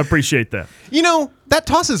 So I appreciate that. You know, that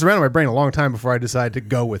tosses around in my brain a long time before I decide to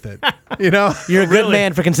go with it. You know? You're a good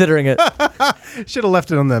man for considering it. Should have left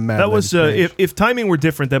it on the map. That was, if timing were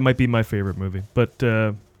different, that might be my favorite movie. But,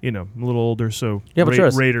 you know, I'm a little older, so Yeah, but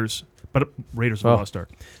yours. Raiders. But Raiders of the Lost Ark.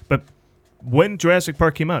 But when Jurassic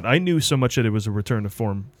Park came out, I knew so much that it was a return to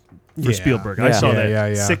form for Spielberg. I saw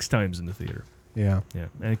that 6 times in the theater. Yeah. Yeah,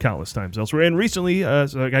 and countless times elsewhere. And recently,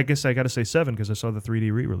 so I guess I got to say 7 because I saw the 3D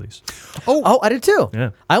re-release. Oh, I did too.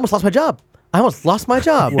 Yeah. I almost lost my job.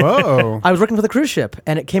 Whoa. I was working for the cruise ship,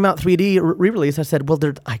 and it came out 3D re-release. I said, well,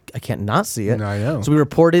 I can't not see it. I know. So we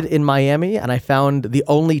reported in Miami, and I found the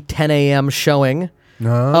only 10 a.m. showing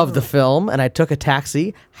of the film, and I took a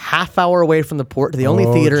taxi half hour away from the port to the only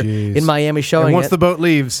theater in Miami showing and once it. the boat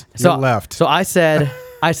leaves, you're left. So I said,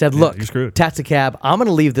 look, you're screwed. taxi cab, I'm going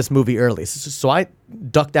to leave this movie early. So I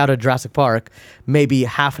ducked out of Jurassic Park maybe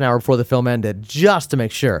half an hour before the film ended just to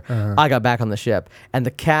make sure I got back on the ship. And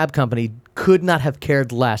the cab company could not have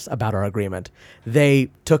cared less about our agreement. They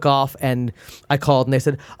took off, and I called, and they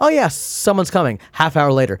said, oh, yeah, someone's coming. Half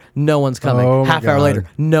hour later, no one's coming. Oh, half my hour God. later,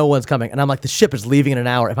 no one's coming. And I'm like, the ship is leaving in an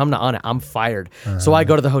hour. If I'm not on it, I'm fired. So I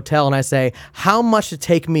go to the hotel, and I say, how much to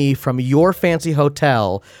take me from your fancy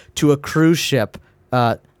hotel to a cruise ship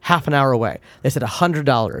half an hour away? They said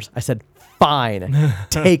 $100. I said, fine,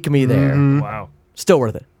 take me there. Wow. Still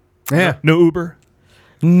worth it. Yeah. No Uber?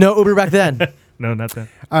 No Uber back then. No, not that.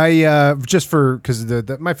 I just because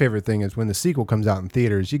my favorite thing is when the sequel comes out in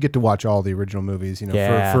theaters, you get to watch all the original movies. You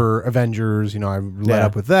know, for Avengers, you know, I led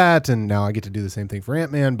up with that, and now I get to do the same thing for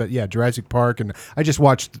Ant-Man. But yeah, Jurassic Park, and I just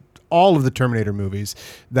watched all of the Terminator movies.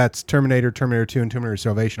 That's Terminator, Terminator 2, and Terminator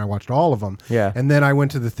Salvation. I watched all of them. Yeah, and then I went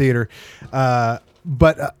to the theater,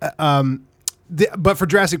 but for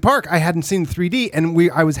Jurassic Park, I hadn't seen 3D, and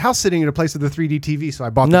I was house sitting at a place with a 3D TV, so I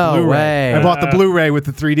bought the Blu-ray. Way. I bought the Blu-ray with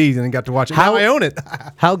the 3D, and then got to watch it. Now I own it.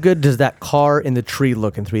 How good does that car in the tree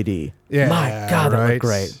look in 3D? Yeah, my God, that looked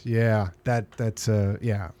great. Yeah, that's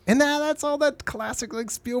yeah, and that's all that classic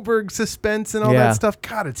like Spielberg suspense and all that stuff.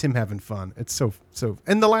 God, it's him having fun. It's so,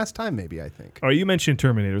 and the last time maybe I think. All right, you mentioned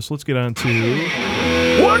Terminator, so let's get on to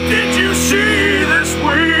What did you see this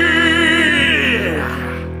week?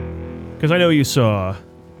 because I know you saw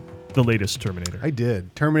the latest Terminator. I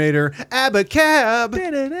did. Terminator Abacab.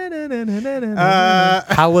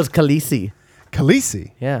 How was Khaleesi?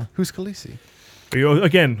 Khaleesi? Yeah. Who's Khaleesi?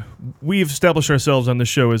 Again, we've established ourselves on this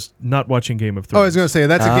show as not watching Game of Thrones. Oh, I was going to say,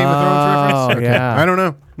 that's a Game of Thrones reference? Okay. Yeah. I don't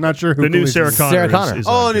know. Not sure who the new Khaleesi Sarah is. Connor. Sarah Connor. Is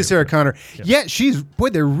Oh, on new Game Sarah of Thrones. Connor. Yeah, she's,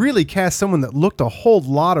 they really cast someone that looked a whole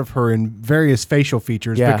lot of her in various facial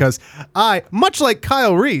features because much like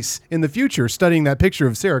Kyle Reese in the future, studying that picture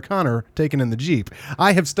of Sarah Connor taken in the Jeep,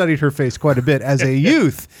 I have studied her face quite a bit as a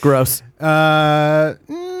youth. Gross.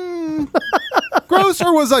 Gross,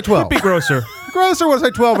 or was I 12? Could be grosser. Gross, or was I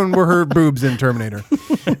 12 and were her boobs in Terminator?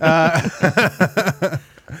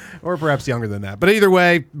 Or perhaps younger than that. But either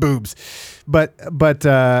way, boobs. But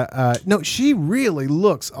no, she really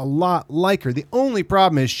looks a lot like her. The only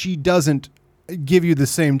problem is she doesn't give you the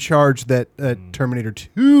same charge that Terminator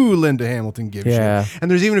 2 Linda Hamilton gives you. And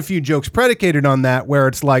there's even a few jokes predicated on that where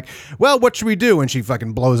it's like, well, what should we do? And she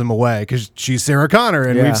fucking blows him away because she's Sarah Connor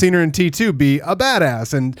and we've seen her in T2 be a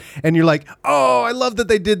badass. And you're like, oh, I love that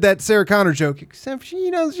they did that Sarah Connor joke, except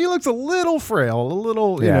she looks a little frail, a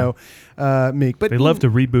little, meek. But they love to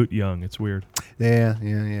reboot young. It's weird.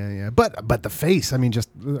 Yeah. But the face, I mean, just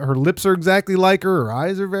her lips are exactly like her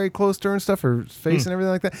eyes are very close to her and stuff, her face and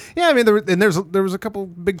everything like that. Yeah, I mean, there was a couple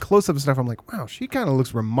big close-up stuff. I'm like, wow, she kind of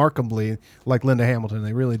looks remarkably like Linda Hamilton.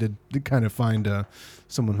 They really did kind of find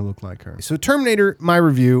someone who looked like her. So Terminator, my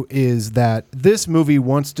review is that this movie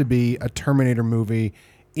wants to be a Terminator movie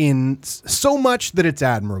in so much that it's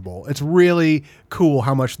admirable. It's really cool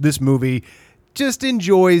how much this movie just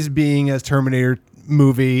enjoys being a Terminator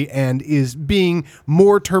movie and is being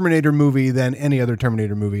more Terminator movie than any other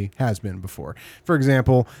Terminator movie has been before. For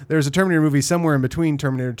example, there's a Terminator movie somewhere in between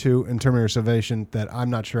Terminator 2 and Terminator Salvation that I'm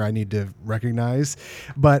not sure I need to recognize,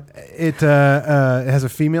 but it has a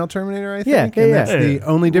female Terminator, I think. Yeah, and that's the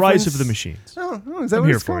only difference. Rise of the Machines. Oh, is that I'm what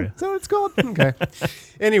here it's for called? you. Is that what it's called? Okay.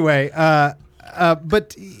 Anyway,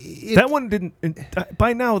 but that one didn't.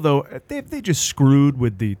 By now, though, they just screwed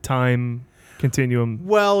with the time continuum.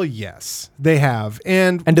 Well, yes, they have,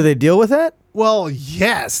 and do they deal with that? Well,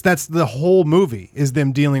 yes, that's the whole movie is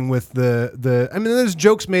them dealing with the. I mean, there's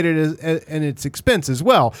jokes made at its expense as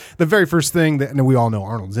well. The very first thing that, and we all know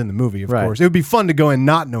Arnold's in the movie, of course. It would be fun to go in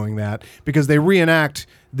not knowing that because they reenact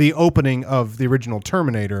the opening of the original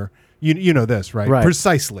Terminator. You know this, right?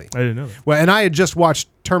 Precisely. I didn't know that. Well, and I had just watched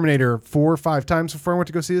Terminator 4 or 5 times before I went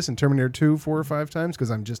to go see this, and Terminator 2 4 or 5 times because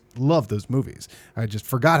I just love those movies. I just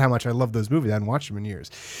forgot how much I love those movies. I hadn't watched them in years.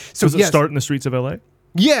 So does it start in the streets of L.A.?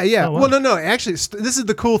 Yeah, yeah. Oh, wow. Well, no. Actually, this is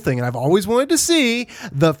the cool thing, and I've always wanted to see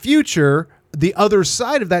the future, the other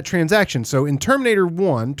side of that transaction. So in Terminator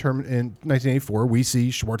 1, in 1984, we see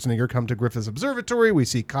Schwarzenegger come to Griffith's Observatory. We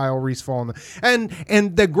see Kyle Reese fall in the...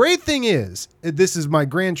 And the great thing is, this is my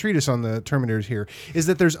grand treatise on the Terminators here, is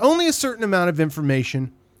that there's only a certain amount of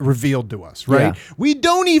information revealed to us, right? Yeah. We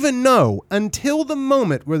don't even know until the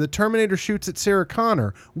moment where the Terminator shoots at Sarah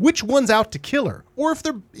Connor which one's out to kill her, or if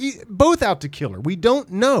they're both out to kill her. We don't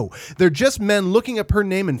know. They're just men looking up her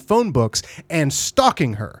name in phone books and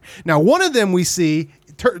stalking her. Now, one of them we see,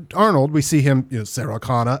 Arnold, we see him, Sarah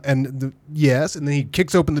Connor, and and then he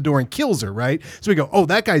kicks open the door and kills her, right? So we go, oh,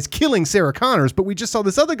 that guy's killing Sarah Connors, but we just saw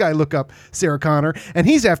this other guy look up Sarah Connor, and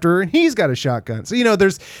he's after her, and he's got a shotgun. So,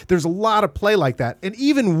 there's a lot of play like that. And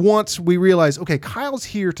even once we realize, okay, Kyle's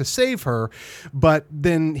here to save her, but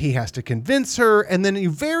then he has to convince her, and then you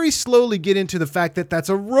very slowly get into the fact that that's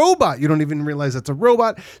a robot. You don't even realize that's a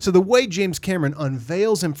robot. So the way James Cameron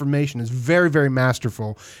unveils information is very, very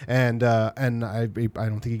masterful, and I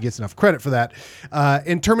don't think he gets enough credit for that.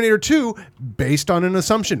 In Terminator 2, based on an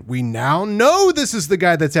assumption, we now know this is the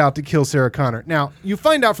guy that's out to kill Sarah Connor. Now, you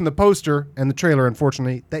find out from the poster and the trailer,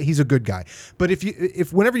 unfortunately, that he's a good guy. But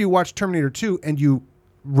if whenever you watch Terminator 2 and you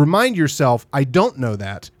remind yourself, I don't know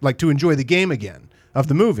that, like to enjoy the game again of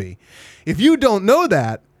the movie, if you don't know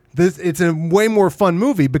that, it's a way more fun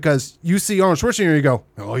movie because you see Arnold Schwarzenegger and you go,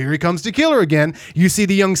 oh, here he comes to kill her again. You see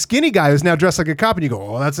the young skinny guy who's now dressed like a cop and you go,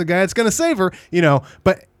 oh, that's the guy that's going to save her,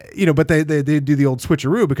 But they do the old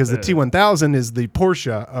switcheroo because the T1000 is the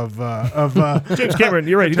Porsche of James Cameron.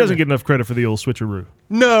 You're right. He doesn't get enough credit for the old switcheroo.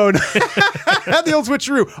 No, not the old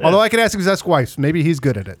switcheroo. Yeah. Although I could ask his ex-wife, maybe he's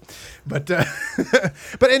good at it. But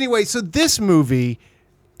but anyway, so this movie,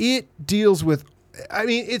 it deals with. I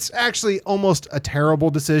mean, it's actually almost a terrible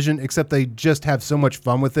decision, except they just have so much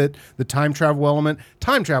fun with it. The time travel element.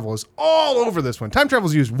 Time travel is all over this one. Time travel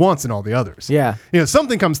is used once in all the others. Yeah.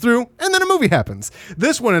 Something comes through, and then a movie happens.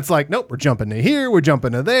 This one, it's like, nope, we're jumping to here, we're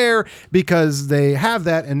jumping to there, because they have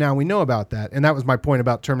that, and now we know about that. And that was my point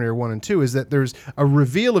about Terminator 1 and 2, is that there's a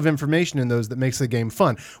reveal of information in those that makes the game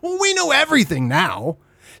fun. Well, we know everything now.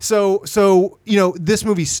 So this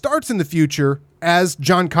movie starts in the future as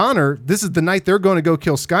John Connor. This is the night they're going to go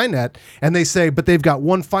kill Skynet, and they say, but they've got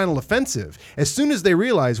one final offensive. As soon as they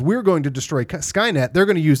realize we're going to destroy Skynet, they're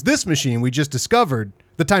going to use this machine we just discovered,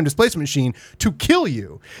 the time displacement machine, to kill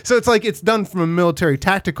you. So it's like it's done from a military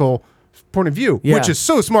tactical point of view, which is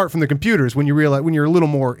so smart from the computers when you realize, when you're a little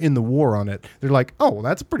more in the war on it. They're like, oh, well,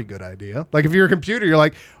 that's a pretty good idea. Like if you're a computer, you're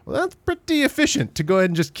like, well, that's pretty efficient to go ahead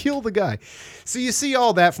and just kill the guy. So you see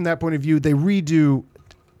all that from that point of view. They redo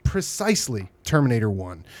precisely Terminator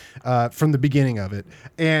 1 from the beginning of it.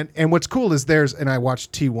 And what's cool is and I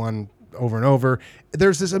watched T1 over and over.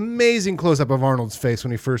 There's this amazing close-up of Arnold's face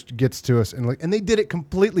when he first gets to us, and they did it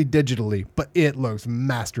completely digitally, but it looks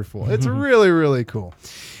masterful. It's really, really cool.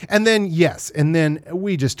 And then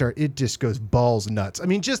we just start. It just goes balls nuts. I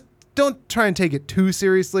mean, just don't try and take it too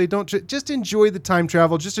seriously. Don't just enjoy the time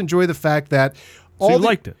travel. Just enjoy the fact that you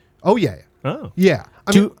liked it. Oh yeah. Oh yeah.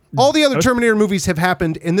 I mean, all the other Terminator movies have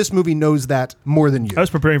happened, and this movie knows that more than you. I was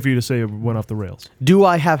preparing for you to say it went off the rails. Do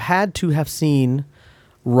I have had to have seen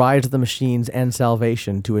Rise of the Machines and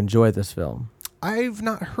Salvation to enjoy this film? I've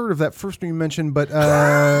not heard of that first one you mentioned, but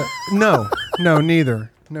no,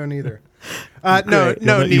 neither. No, neither. No,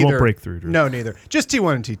 neither. You won't break through, Drew. No, neither. Just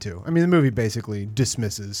T1 and T2. I mean, the movie basically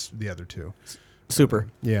dismisses the other two. Super.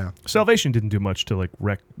 Yeah. Salvation didn't do much to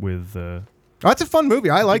wreck with Oh, that's a fun movie.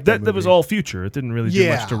 I like that. That was all future. It didn't really do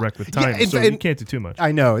much to wreck with time, so you can't do too much.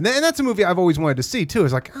 I know, and that's a movie I've always wanted to see too.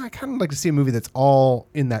 It's like I kind of like to see a movie that's all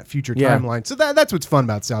in that future timeline. So that's what's fun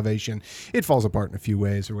about Salvation. It falls apart in a few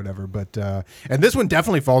ways or whatever, but and this one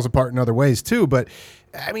definitely falls apart in other ways too. But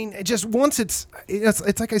I mean, just once it's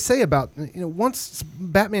like I say about once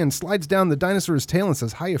Batman slides down the dinosaur's tail and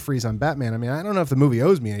says "Hiya, Freeze, I'm Batman." I mean, I don't know if the movie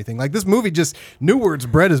owes me anything. Like this movie just knew where its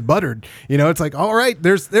bread is buttered. It's like, all right,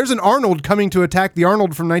 there's an Arnold coming to attack the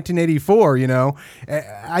Arnold from 1984.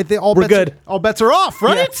 I think all bets are off,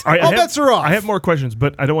 right? Yeah. All bets are off. I have more questions,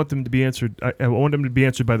 but I don't want them to be answered. I want them to be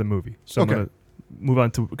answered by the movie. So I'm going to move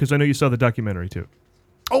on to because I know you saw the documentary too.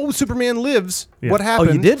 Oh, Superman Lives. Yeah. What happened?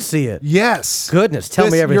 Oh, you did see it? Yes. Goodness, tell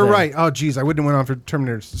me everything. You're right. Oh, geez, I wouldn't have went on for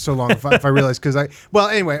Terminator so long if I realized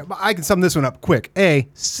anyway, I can sum this one up quick.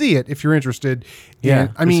 See it if you're interested.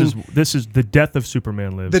 Yeah. This is the death of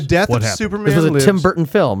Superman Lives. The death of Superman Lives. This was a Tim Burton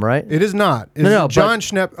film, right? It is not. No, John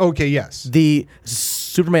Schnepp. Okay, yes. The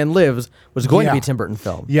Superman Lives was going to be a Tim Burton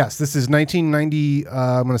film. Yes, this is 1990,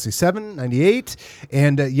 I'm going to say 98.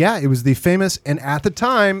 And it was the famous, and at the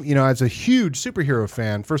time, as a huge superhero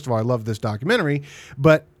fan, first of all, I love this documentary,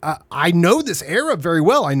 but I know this era very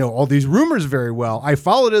well. I know all these rumors very well. I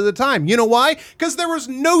followed it at the time. You know why? Because there was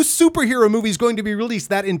no superhero movies going to be released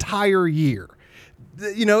that entire year.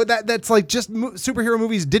 That's like just superhero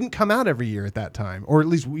movies didn't come out every year at that time, or at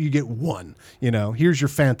least you get one. Here's your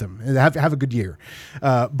Phantom. Have a good year.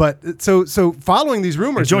 But so following these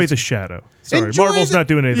rumors, enjoy the Shadow. Sorry, Marvel's not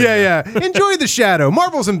doing anything. Yeah. Enjoy the Shadow.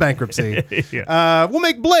 Marvel's in bankruptcy. We'll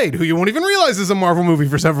make Blade, who you won't even realize is a Marvel movie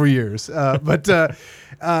for several years.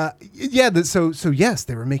 Yes,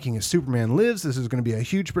 they were making a Superman Lives. This is going to be a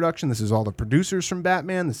huge production. This is all the producers from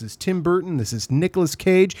Batman. This is Tim Burton. This is Nicolas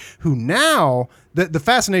Cage, who now the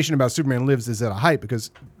fascination about Superman Lives is at a height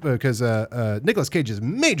because Nicolas Cage is a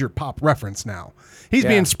major pop reference now. He's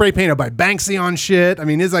being spray painted by Banksy on shit. I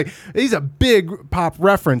mean, he's a big pop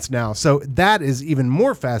reference now. So that is even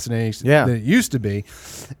more fascinating than it used to be.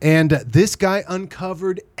 And this guy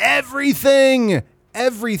uncovered everything,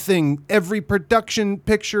 every production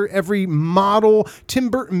picture, every model, Tim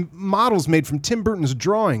Burton models made from Tim Burton's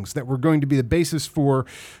drawings that were going to be the basis for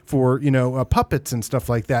puppets and stuff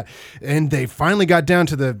like that. And they finally got down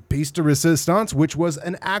to the piece de resistance, which was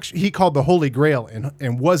he called the Holy Grail,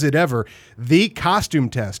 and was it ever, the costume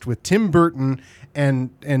test with Tim Burton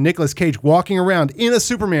and Nicolas Cage walking around in a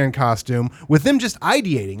Superman costume with them just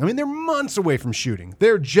ideating. I mean, they're months away from shooting.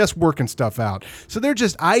 They're just working stuff out. So they're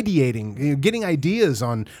just ideating, getting ideas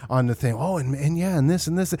on the thing. Oh, and this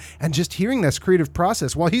and this. And just hearing this creative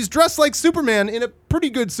process while he's dressed like Superman in a pretty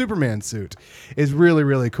good Superman suit is really,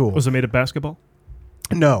 really cool. Was it made of basketball?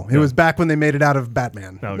 No, it was back when they made it out of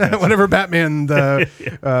Batman. Oh, gotcha. Whenever Batman when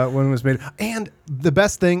it was made. And the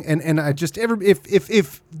best thing, and I just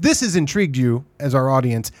if this has intrigued you as our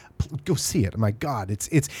audience, go see it. My God, it's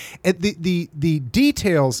the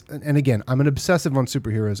details. And again, I'm an obsessive on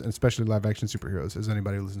superheroes, and especially live action superheroes, as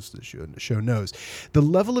anybody who listens to the show knows. The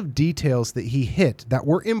level of details that he hit that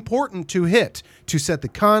were important to hit to set the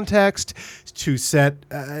context, to set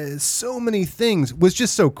so many things was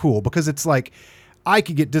just so cool, because it's like, I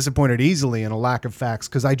could get disappointed easily in a lack of facts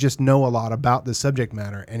because I just know a lot about the subject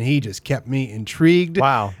matter, and he just kept me intrigued.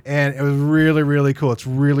 Wow. And it was really, really cool. It's a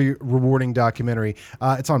really rewarding documentary.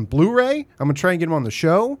 It's on Blu-ray. I'm going to try and get him on the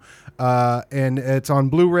show. And it's on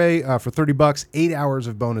Blu-ray for $30, 8 hours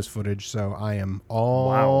of bonus footage. So I am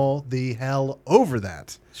all the hell over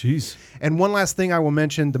that. Jeez. And one last thing I will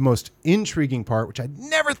mention, the most intriguing part, which I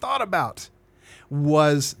never thought about,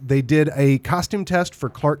 was they did a costume test for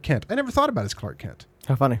Clark Kent. I never thought about his Clark Kent.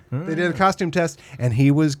 How funny. They did a costume test, and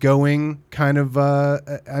he was going kind of,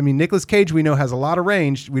 Nicolas Cage, we know, has a lot of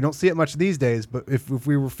range. We don't see it much these days, but if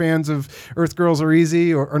we were fans of Earth Girls Are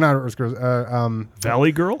Easy, or not Earth Girls,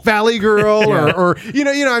 Valley Girl? Valley Girl, or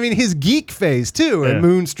his geek phase too, and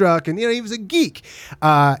Moonstruck, and he was a geek.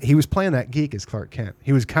 He was playing that geek as Clark Kent.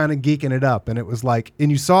 He was kind of geeking it up, and it was like,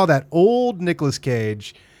 and you saw that old Nicolas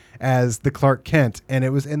Cage as the Clark Kent, and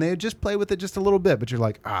they just play with it just a little bit, but you're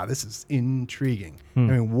like, this is intriguing. I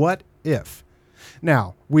mean, what if?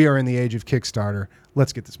 Now, we are in the age of Kickstarter.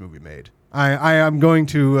 Let's get this movie made. I am going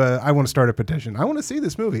to, I want to start a petition. I want to see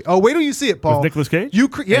this movie. Oh, wait till you see it, Paul. With Nicolas Cage?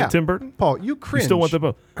 And Tim Burton? Paul, you cringe. You still want them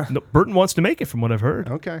both? No, Burton wants to make it, from what I've heard.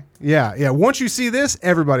 Okay. Yeah. Once you see this,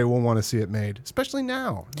 everybody will want to see it made, especially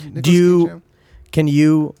now. Can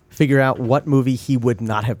you figure out what movie he would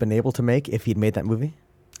not have been able to make if he'd made that movie?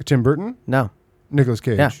 Tim Burton? No. Nicolas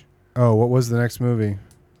Cage? Yeah. Oh, what was the next movie?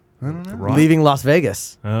 I don't know. Leaving Las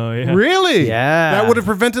Vegas. Oh, yeah. Really? Yeah. That would have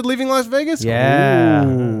prevented Leaving Las Vegas? Yeah.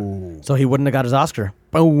 Ooh. So he wouldn't have got his Oscar.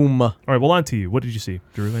 Boom. All right, well, on to you. What did you see?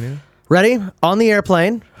 Drew, anything? Ready? On the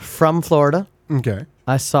airplane from Florida, Okay.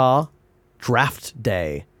 I saw Draft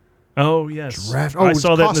Day. Oh, yes. Draft- I it's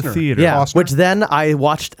saw that in the Costner. theater. Yeah, Costner? which then I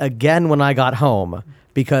watched again when I got home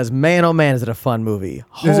because man, oh man, is it a fun movie!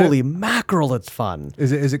 Is it? Holy mackerel, it's fun.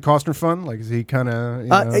 Is it Costner fun? Like, is he kind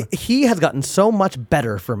of? He has gotten so much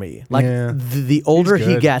better for me. Like Yeah. the older He's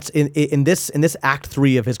he good. gets in this Act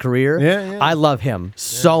 3 of his career, Yeah. I love him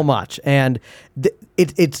so much. And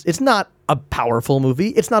it's not a powerful movie.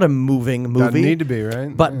 It's not a moving movie. Doesn't need to be,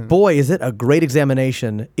 right? But Yeah. boy, is it a great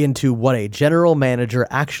examination into what a general manager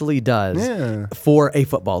actually does Yeah. for a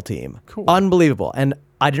football team. Cool. Unbelievable. And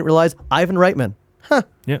I didn't realize Ivan Reitman.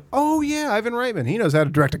 Yeah. Oh yeah, Ivan Reitman. He knows how to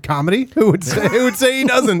direct a comedy. Who would say he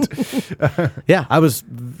doesn't? Yeah, I was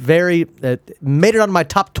very made it on my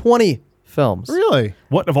top 20 films. Really?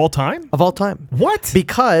 What, of all time? Of all time. What?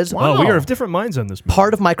 Because Wow, we are of different minds on this movie.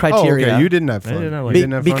 part of my criteria. Oh, okay. You didn't have I fun. did not like You it.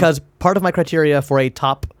 didn't have fun? Because part of my criteria for a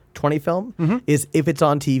top 20 film Mm-hmm. is if it's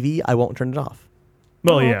on TV, I won't turn it off.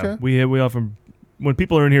 Well, Oh, yeah. okay. We often, when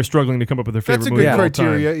people are in here struggling to come up with their favorite That's a movie good of all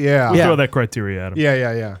criteria. time, Yeah. we Yeah. throw that criteria at them.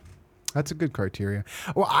 Yeah. That's a good criteria.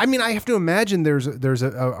 Well, I mean, I have to imagine there's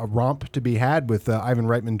a romp to be had with Ivan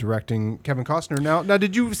Reitman directing Kevin Costner. Now,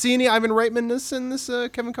 did you see any Ivan Reitman in this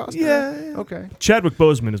Kevin Costner? Yeah. Okay. Chadwick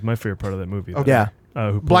Boseman is my favorite part of that movie. though. Okay.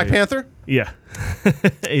 Yeah. Who Black played- Panther? Yeah.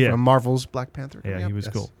 Yeah. From Marvel's Black Panther? Yeah, coming he up? was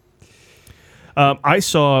Yes. cool. I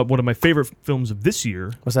saw one of my favorite films of this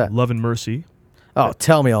year. What's that? Love and Mercy. Oh,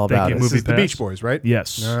 tell me all Thank about you, it. This Movie is the Pass. Beach Boys, right?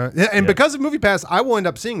 Yes. And Yeah. because of Movie Pass, I will end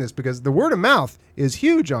up seeing this because the word of mouth is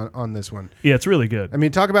huge on this one. Yeah, it's really good. I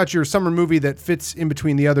mean, talk about your summer movie that fits in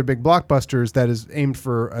between the other big blockbusters that is aimed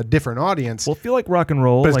for a different audience. Well, if you like rock and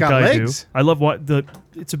roll, But it's like got I legs. do, I love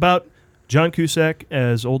it's about John Cusack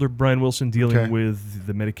as older Brian Wilson dealing Okay. with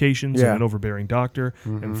the medications Yeah. and an overbearing doctor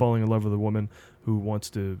Mm-hmm. and falling in love with a woman who wants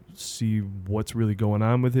to see what's really going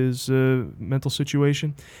on with his mental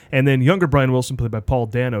situation. And then younger Brian Wilson, played by Paul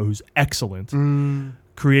Dano, who's excellent,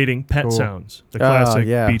 creating Pet Cool. Sounds, the classic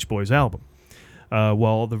yeah. Beach Boys album.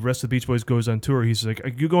 While the rest of the Beach Boys goes on tour, he's like,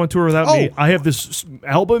 "You go on tour without me. I have this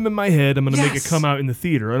album in my head. I'm going to make it Yes. come out in the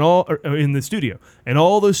theater and all in the studio, and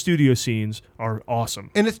all those studio scenes are awesome."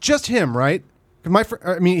 And it's just him, right?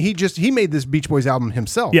 He made this Beach Boys album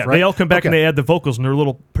himself. Yeah, right? they all come back and Okay. they add the vocals, and they're a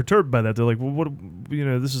little perturbed by that. They're like, "Well, what?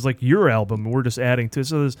 This is like your album, and we're just adding to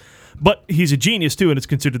this." But he's a genius too, and it's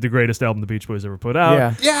considered the greatest album the Beach Boys ever put out.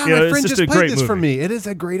 Yeah. Yeah, You know, my it's friend just just a played great this for movie. me. It is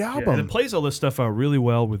a great Yeah, album. and it plays all this stuff out really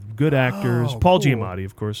well with good actors. Paul cool. Giamatti,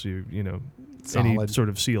 of course, you know, any Solid. sort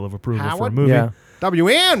of seal of approval for a Howard? movie. Yeah.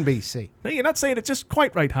 WNBC. No, you're not saying it just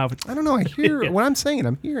quite right, Howard. I don't know. I hear when I'm saying it,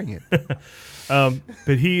 I'm hearing it.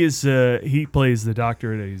 But he plays the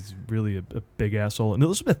doctor, and he's really a big asshole. And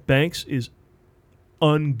Elizabeth Banks is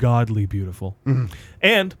ungodly beautiful,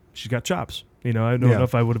 and she's got chops. You know, I don't know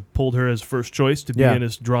if I would have pulled her as first choice to be Yeah. in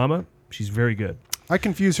this drama. She's very good. I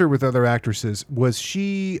confuse her with other actresses. Was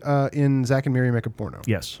she in Zack and Miri Make a Porno?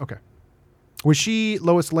 Yes. Okay. Was she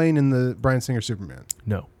Lois Lane in the Bryan Singer Superman?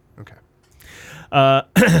 No. Okay.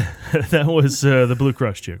 That was the Blue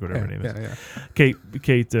Crush chick, whatever her name is. Yeah.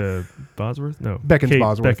 Kate Bosworth? No. Beckins Kate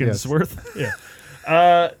Bosworth, yes. Beckinsworth?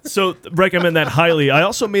 Yeah. So recommend that highly. I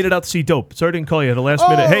also made it out to see Dope. Sorry I didn't call you at the last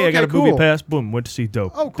minute. Hey, I got a okay, movie cool. pass. Boom, went to see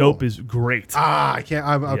Dope. Oh, cool. Dope is great. I can't.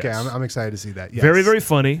 Okay, Yes. I'm excited to see that. Yes. Very, very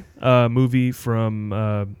funny movie from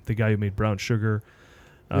the guy who made Brown Sugar.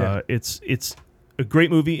 Yeah. It's a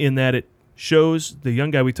great movie in that it shows the young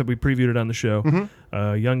guy we previewed it on the show.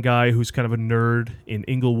 A young guy who's kind of a nerd in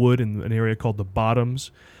Inglewood in an area called the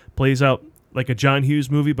Bottoms, plays out like a John Hughes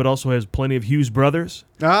movie, but also has plenty of Hughes brothers.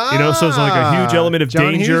 So it's like a huge element of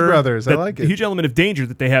John danger. Hughes brothers. I that- like a it. huge element of danger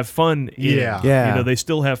that they have fun in. Yeah. They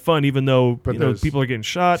still have fun, even though But people are getting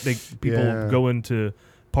shot. People Yeah. go into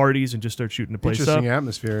parties and just start shooting the place Interesting up.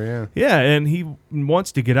 atmosphere. Yeah, and he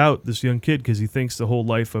wants to get out, this young kid, because he thinks the whole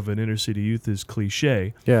life of an inner city youth is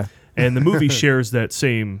cliche. Yeah. And the movie shares that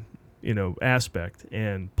same, aspect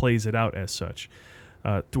and plays it out as such.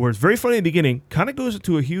 Where it's very funny in the beginning, kind of goes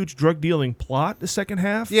into a huge drug dealing plot the second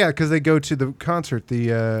half. Yeah, because they go to the concert.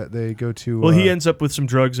 They go to. Well, he ends up with some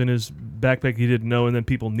drugs in his backpack he didn't know, and then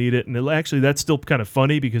people need it. And that's still kind of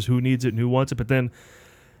funny because who needs it and who wants it. But then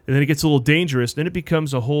it gets a little dangerous. Then it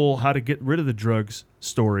becomes a whole how to get rid of the drugs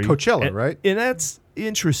story. Coachella, right? And that's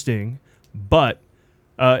interesting, but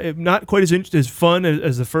not quite as fun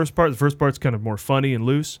as the first part. The first part's kind of more funny and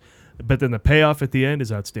loose. But then the payoff at the end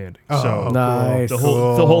is outstanding. Oh, so nice. the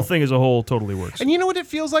whole thing as a whole totally works. And you know what it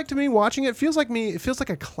feels like to me watching it? It feels like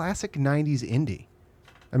a classic '90s indie.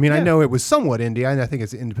 I mean, I know it was somewhat indie. I think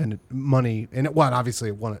it's independent money, and it won. Obviously,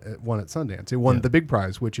 it won at Sundance. It won the big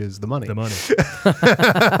prize, which is the money. The money.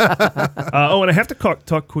 And I have to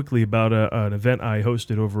talk quickly about an event I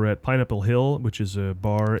hosted over at Pineapple Hill, which is a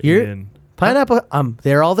bar in Pineapple. I'm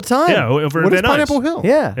there all the time. Yeah, over what in is Van Nuys. Pineapple Hill?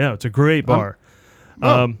 Yeah, it's a great bar.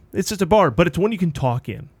 It's just a bar, but it's one you can talk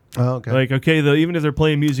in. Oh, okay. Like, even if they're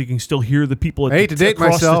playing music, you can still hear the people I hate to date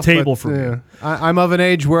across myself, the table but, from you. I'm of an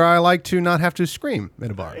age where I like to not have to scream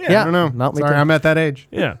in a bar. Yeah. I don't know. Not me Sorry, too. I'm at that age.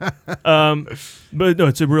 Yeah. But no,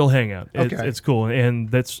 it's a real hangout. Okay. It's cool.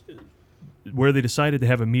 And that's where they decided to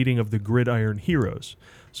have a meeting of the Gridiron Heroes.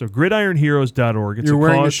 So gridironheroes.org. It's You're a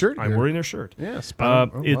wearing cause. the shirt I'm here. wearing their shirt. Yeah,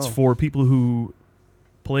 it's for people who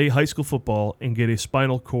play high school football and get a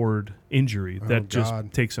spinal cord injury that just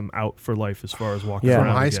takes them out for life as far as walking around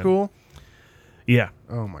From high again. school? Yeah.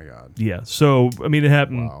 Oh, my God. Yeah. So, I mean, it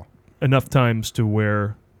happened enough times to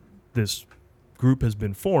where this group has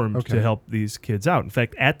been formed to help these kids out. In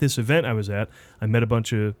fact, at this event I was at, I met a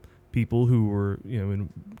bunch of people who were,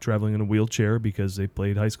 traveling in a wheelchair because they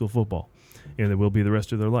played high school football. And they will be the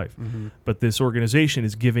rest of their life. Mm-hmm. But this organization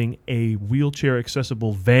is giving a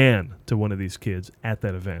wheelchair-accessible van to one of these kids at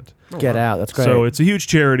that event. Get out. That's great. So it's a huge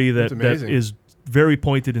charity that amazing. is very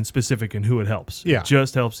pointed and specific in who it helps. Yeah. It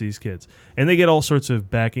just helps these kids. And they get all sorts of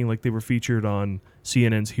backing, like they were featured on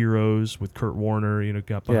CNN's Heroes with Kurt Warner,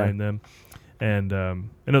 got behind them. And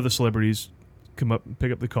other celebrities come up and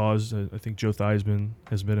pick up the cause. I think Joe Theismann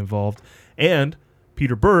has been involved. And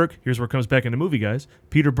Peter Berg, here's where it comes back into movie, guys.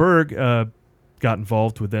 Peter Berg got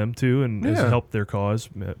involved with them, too, and has helped their cause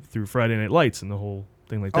through Friday Night Lights and the whole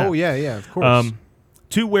thing like that. Oh, yeah, of course.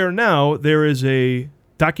 To where now there is a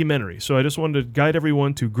documentary. So I just wanted to guide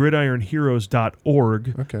everyone to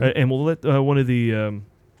gridironheroes.org. Okay. And we'll let one of the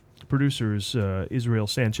producers, Israel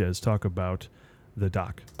Sanchez, talk about the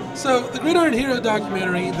doc. So the Gridiron Hero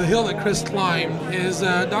documentary, The Hill That Chris Climbed, is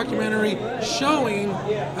a documentary showing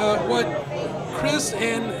what Chris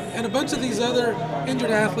and a bunch of these other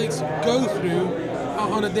injured athletes go through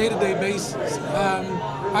on a day-to-day basis.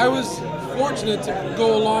 I was fortunate to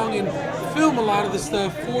go along and film a lot of the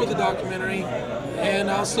stuff for the documentary and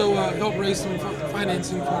also help raise some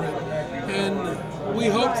financing for it. And we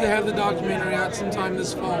hope to have the documentary out sometime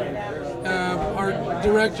this fall. Our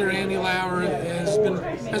director, Andy Lauer, has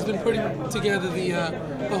been putting together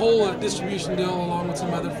the whole distribution deal along with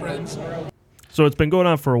some other friends. So it's been going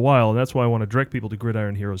on for a while, and that's why I want to direct people to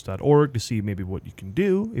gridironheroes.org to see maybe what you can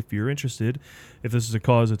do if you're interested, if this is a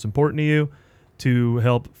cause that's important to you, to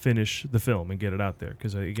help finish the film and get it out there.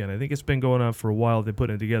 Because, again, I think it's been going on for a while. They put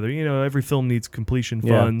it together. Every film needs completion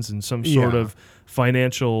funds and some sort of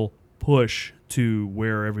financial push to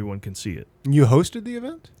where everyone can see it. You hosted the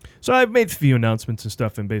event? So I've made a few announcements and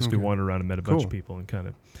stuff and basically wandered around and met a bunch of people and kind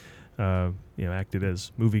of acted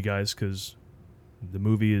as movie guys because the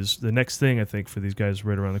movie is the next thing, I think, for these guys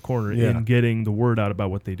right around the corner in getting the word out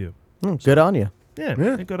about what they do. Good on you. Yeah,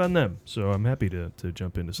 good on them. So I'm happy to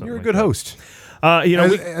jump into something. You're a like good that. host.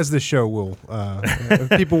 As the show will,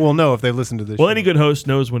 people will know if they listen to this. Well, show. any good host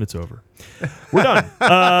knows when it's over. We're done.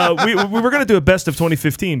 We were going to do a best of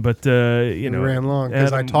 2015, but we ran long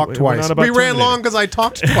because I talked twice. We ran long because I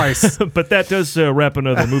talked twice. But that does wrap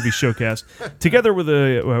another movie showcast. Together with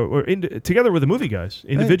the movie guys.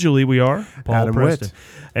 Individually, we are Paul Adam Preston, Witt.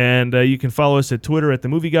 and you can follow us at Twitter at The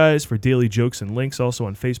Movie Guys for daily jokes and links. Also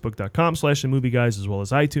on Facebook.com/The Movie Guys, as well as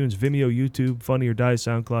iTunes, Vimeo, YouTube, Funny or Die,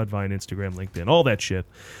 SoundCloud, Vine, Instagram, LinkedIn, all that shit.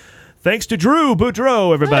 Thanks to Drew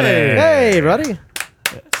Boudreau, everybody. Hey, buddy.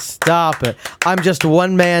 Stop it. I'm just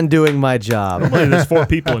one man doing my job. Normally there's 4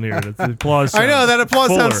 people in here. The applause I know, that applause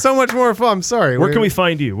fuller. sounds so much more fun. I'm sorry. Where can we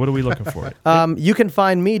find you? What are we looking for? You can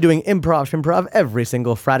find me doing improv every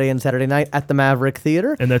single Friday and Saturday night at the Maverick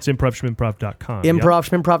Theater. And that's improvshmimprov.com.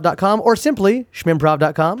 Improvshmimprov.com or simply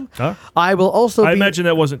schmimprov.com. Huh? I will also I imagine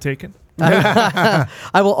that wasn't taken. I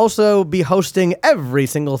will also be hosting every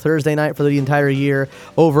single Thursday night for the entire year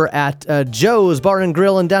over at Joe's Bar and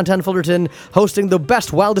Grill in downtown Fullerton, hosting the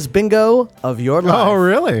best, wildest bingo of your life. Oh,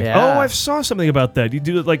 really? Yeah. Oh, I saw something about that. You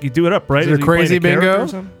do it up, right? Is it a crazy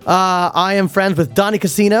bingo? I am friends with Donnie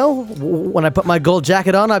Casino. When I put my gold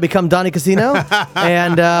jacket on, I become Donnie Casino,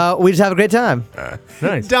 and we just have a great time.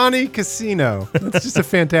 Nice. Donnie Casino. That's just a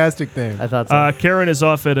fantastic name. I thought so. Karen is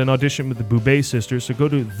off at an audition with the Boubet Sisters, so go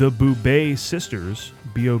to the Boubet Sisters,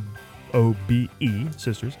 BOOBE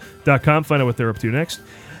Sisters.com. Find out what they're up to next.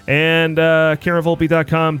 And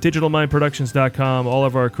KarenVolpe.com, DigitalMindProductions.com. All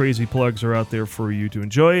of our crazy plugs are out there for you to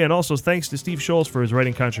enjoy. And also thanks to Steve Scholes for his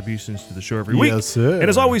writing contributions to the show every week. Yes, sir. And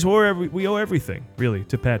as always, we owe everything, really,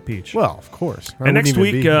 to Pat Peach. Well, of course. And next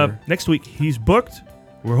week he's booked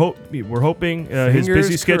We're hoping his Fingers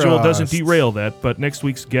busy schedule doesn't crossed. derail that, but next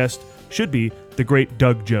week's guest should be the great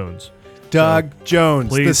Doug Jones. Doug Jones,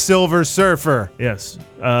 the please. Silver Surfer. Yes.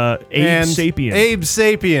 Abe Sapien. Abe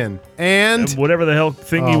Sapien. And whatever the hell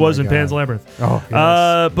thing he Oh was my in Pan's God. Labyrinth. Oh,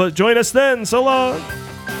 yes. But join us then. So long.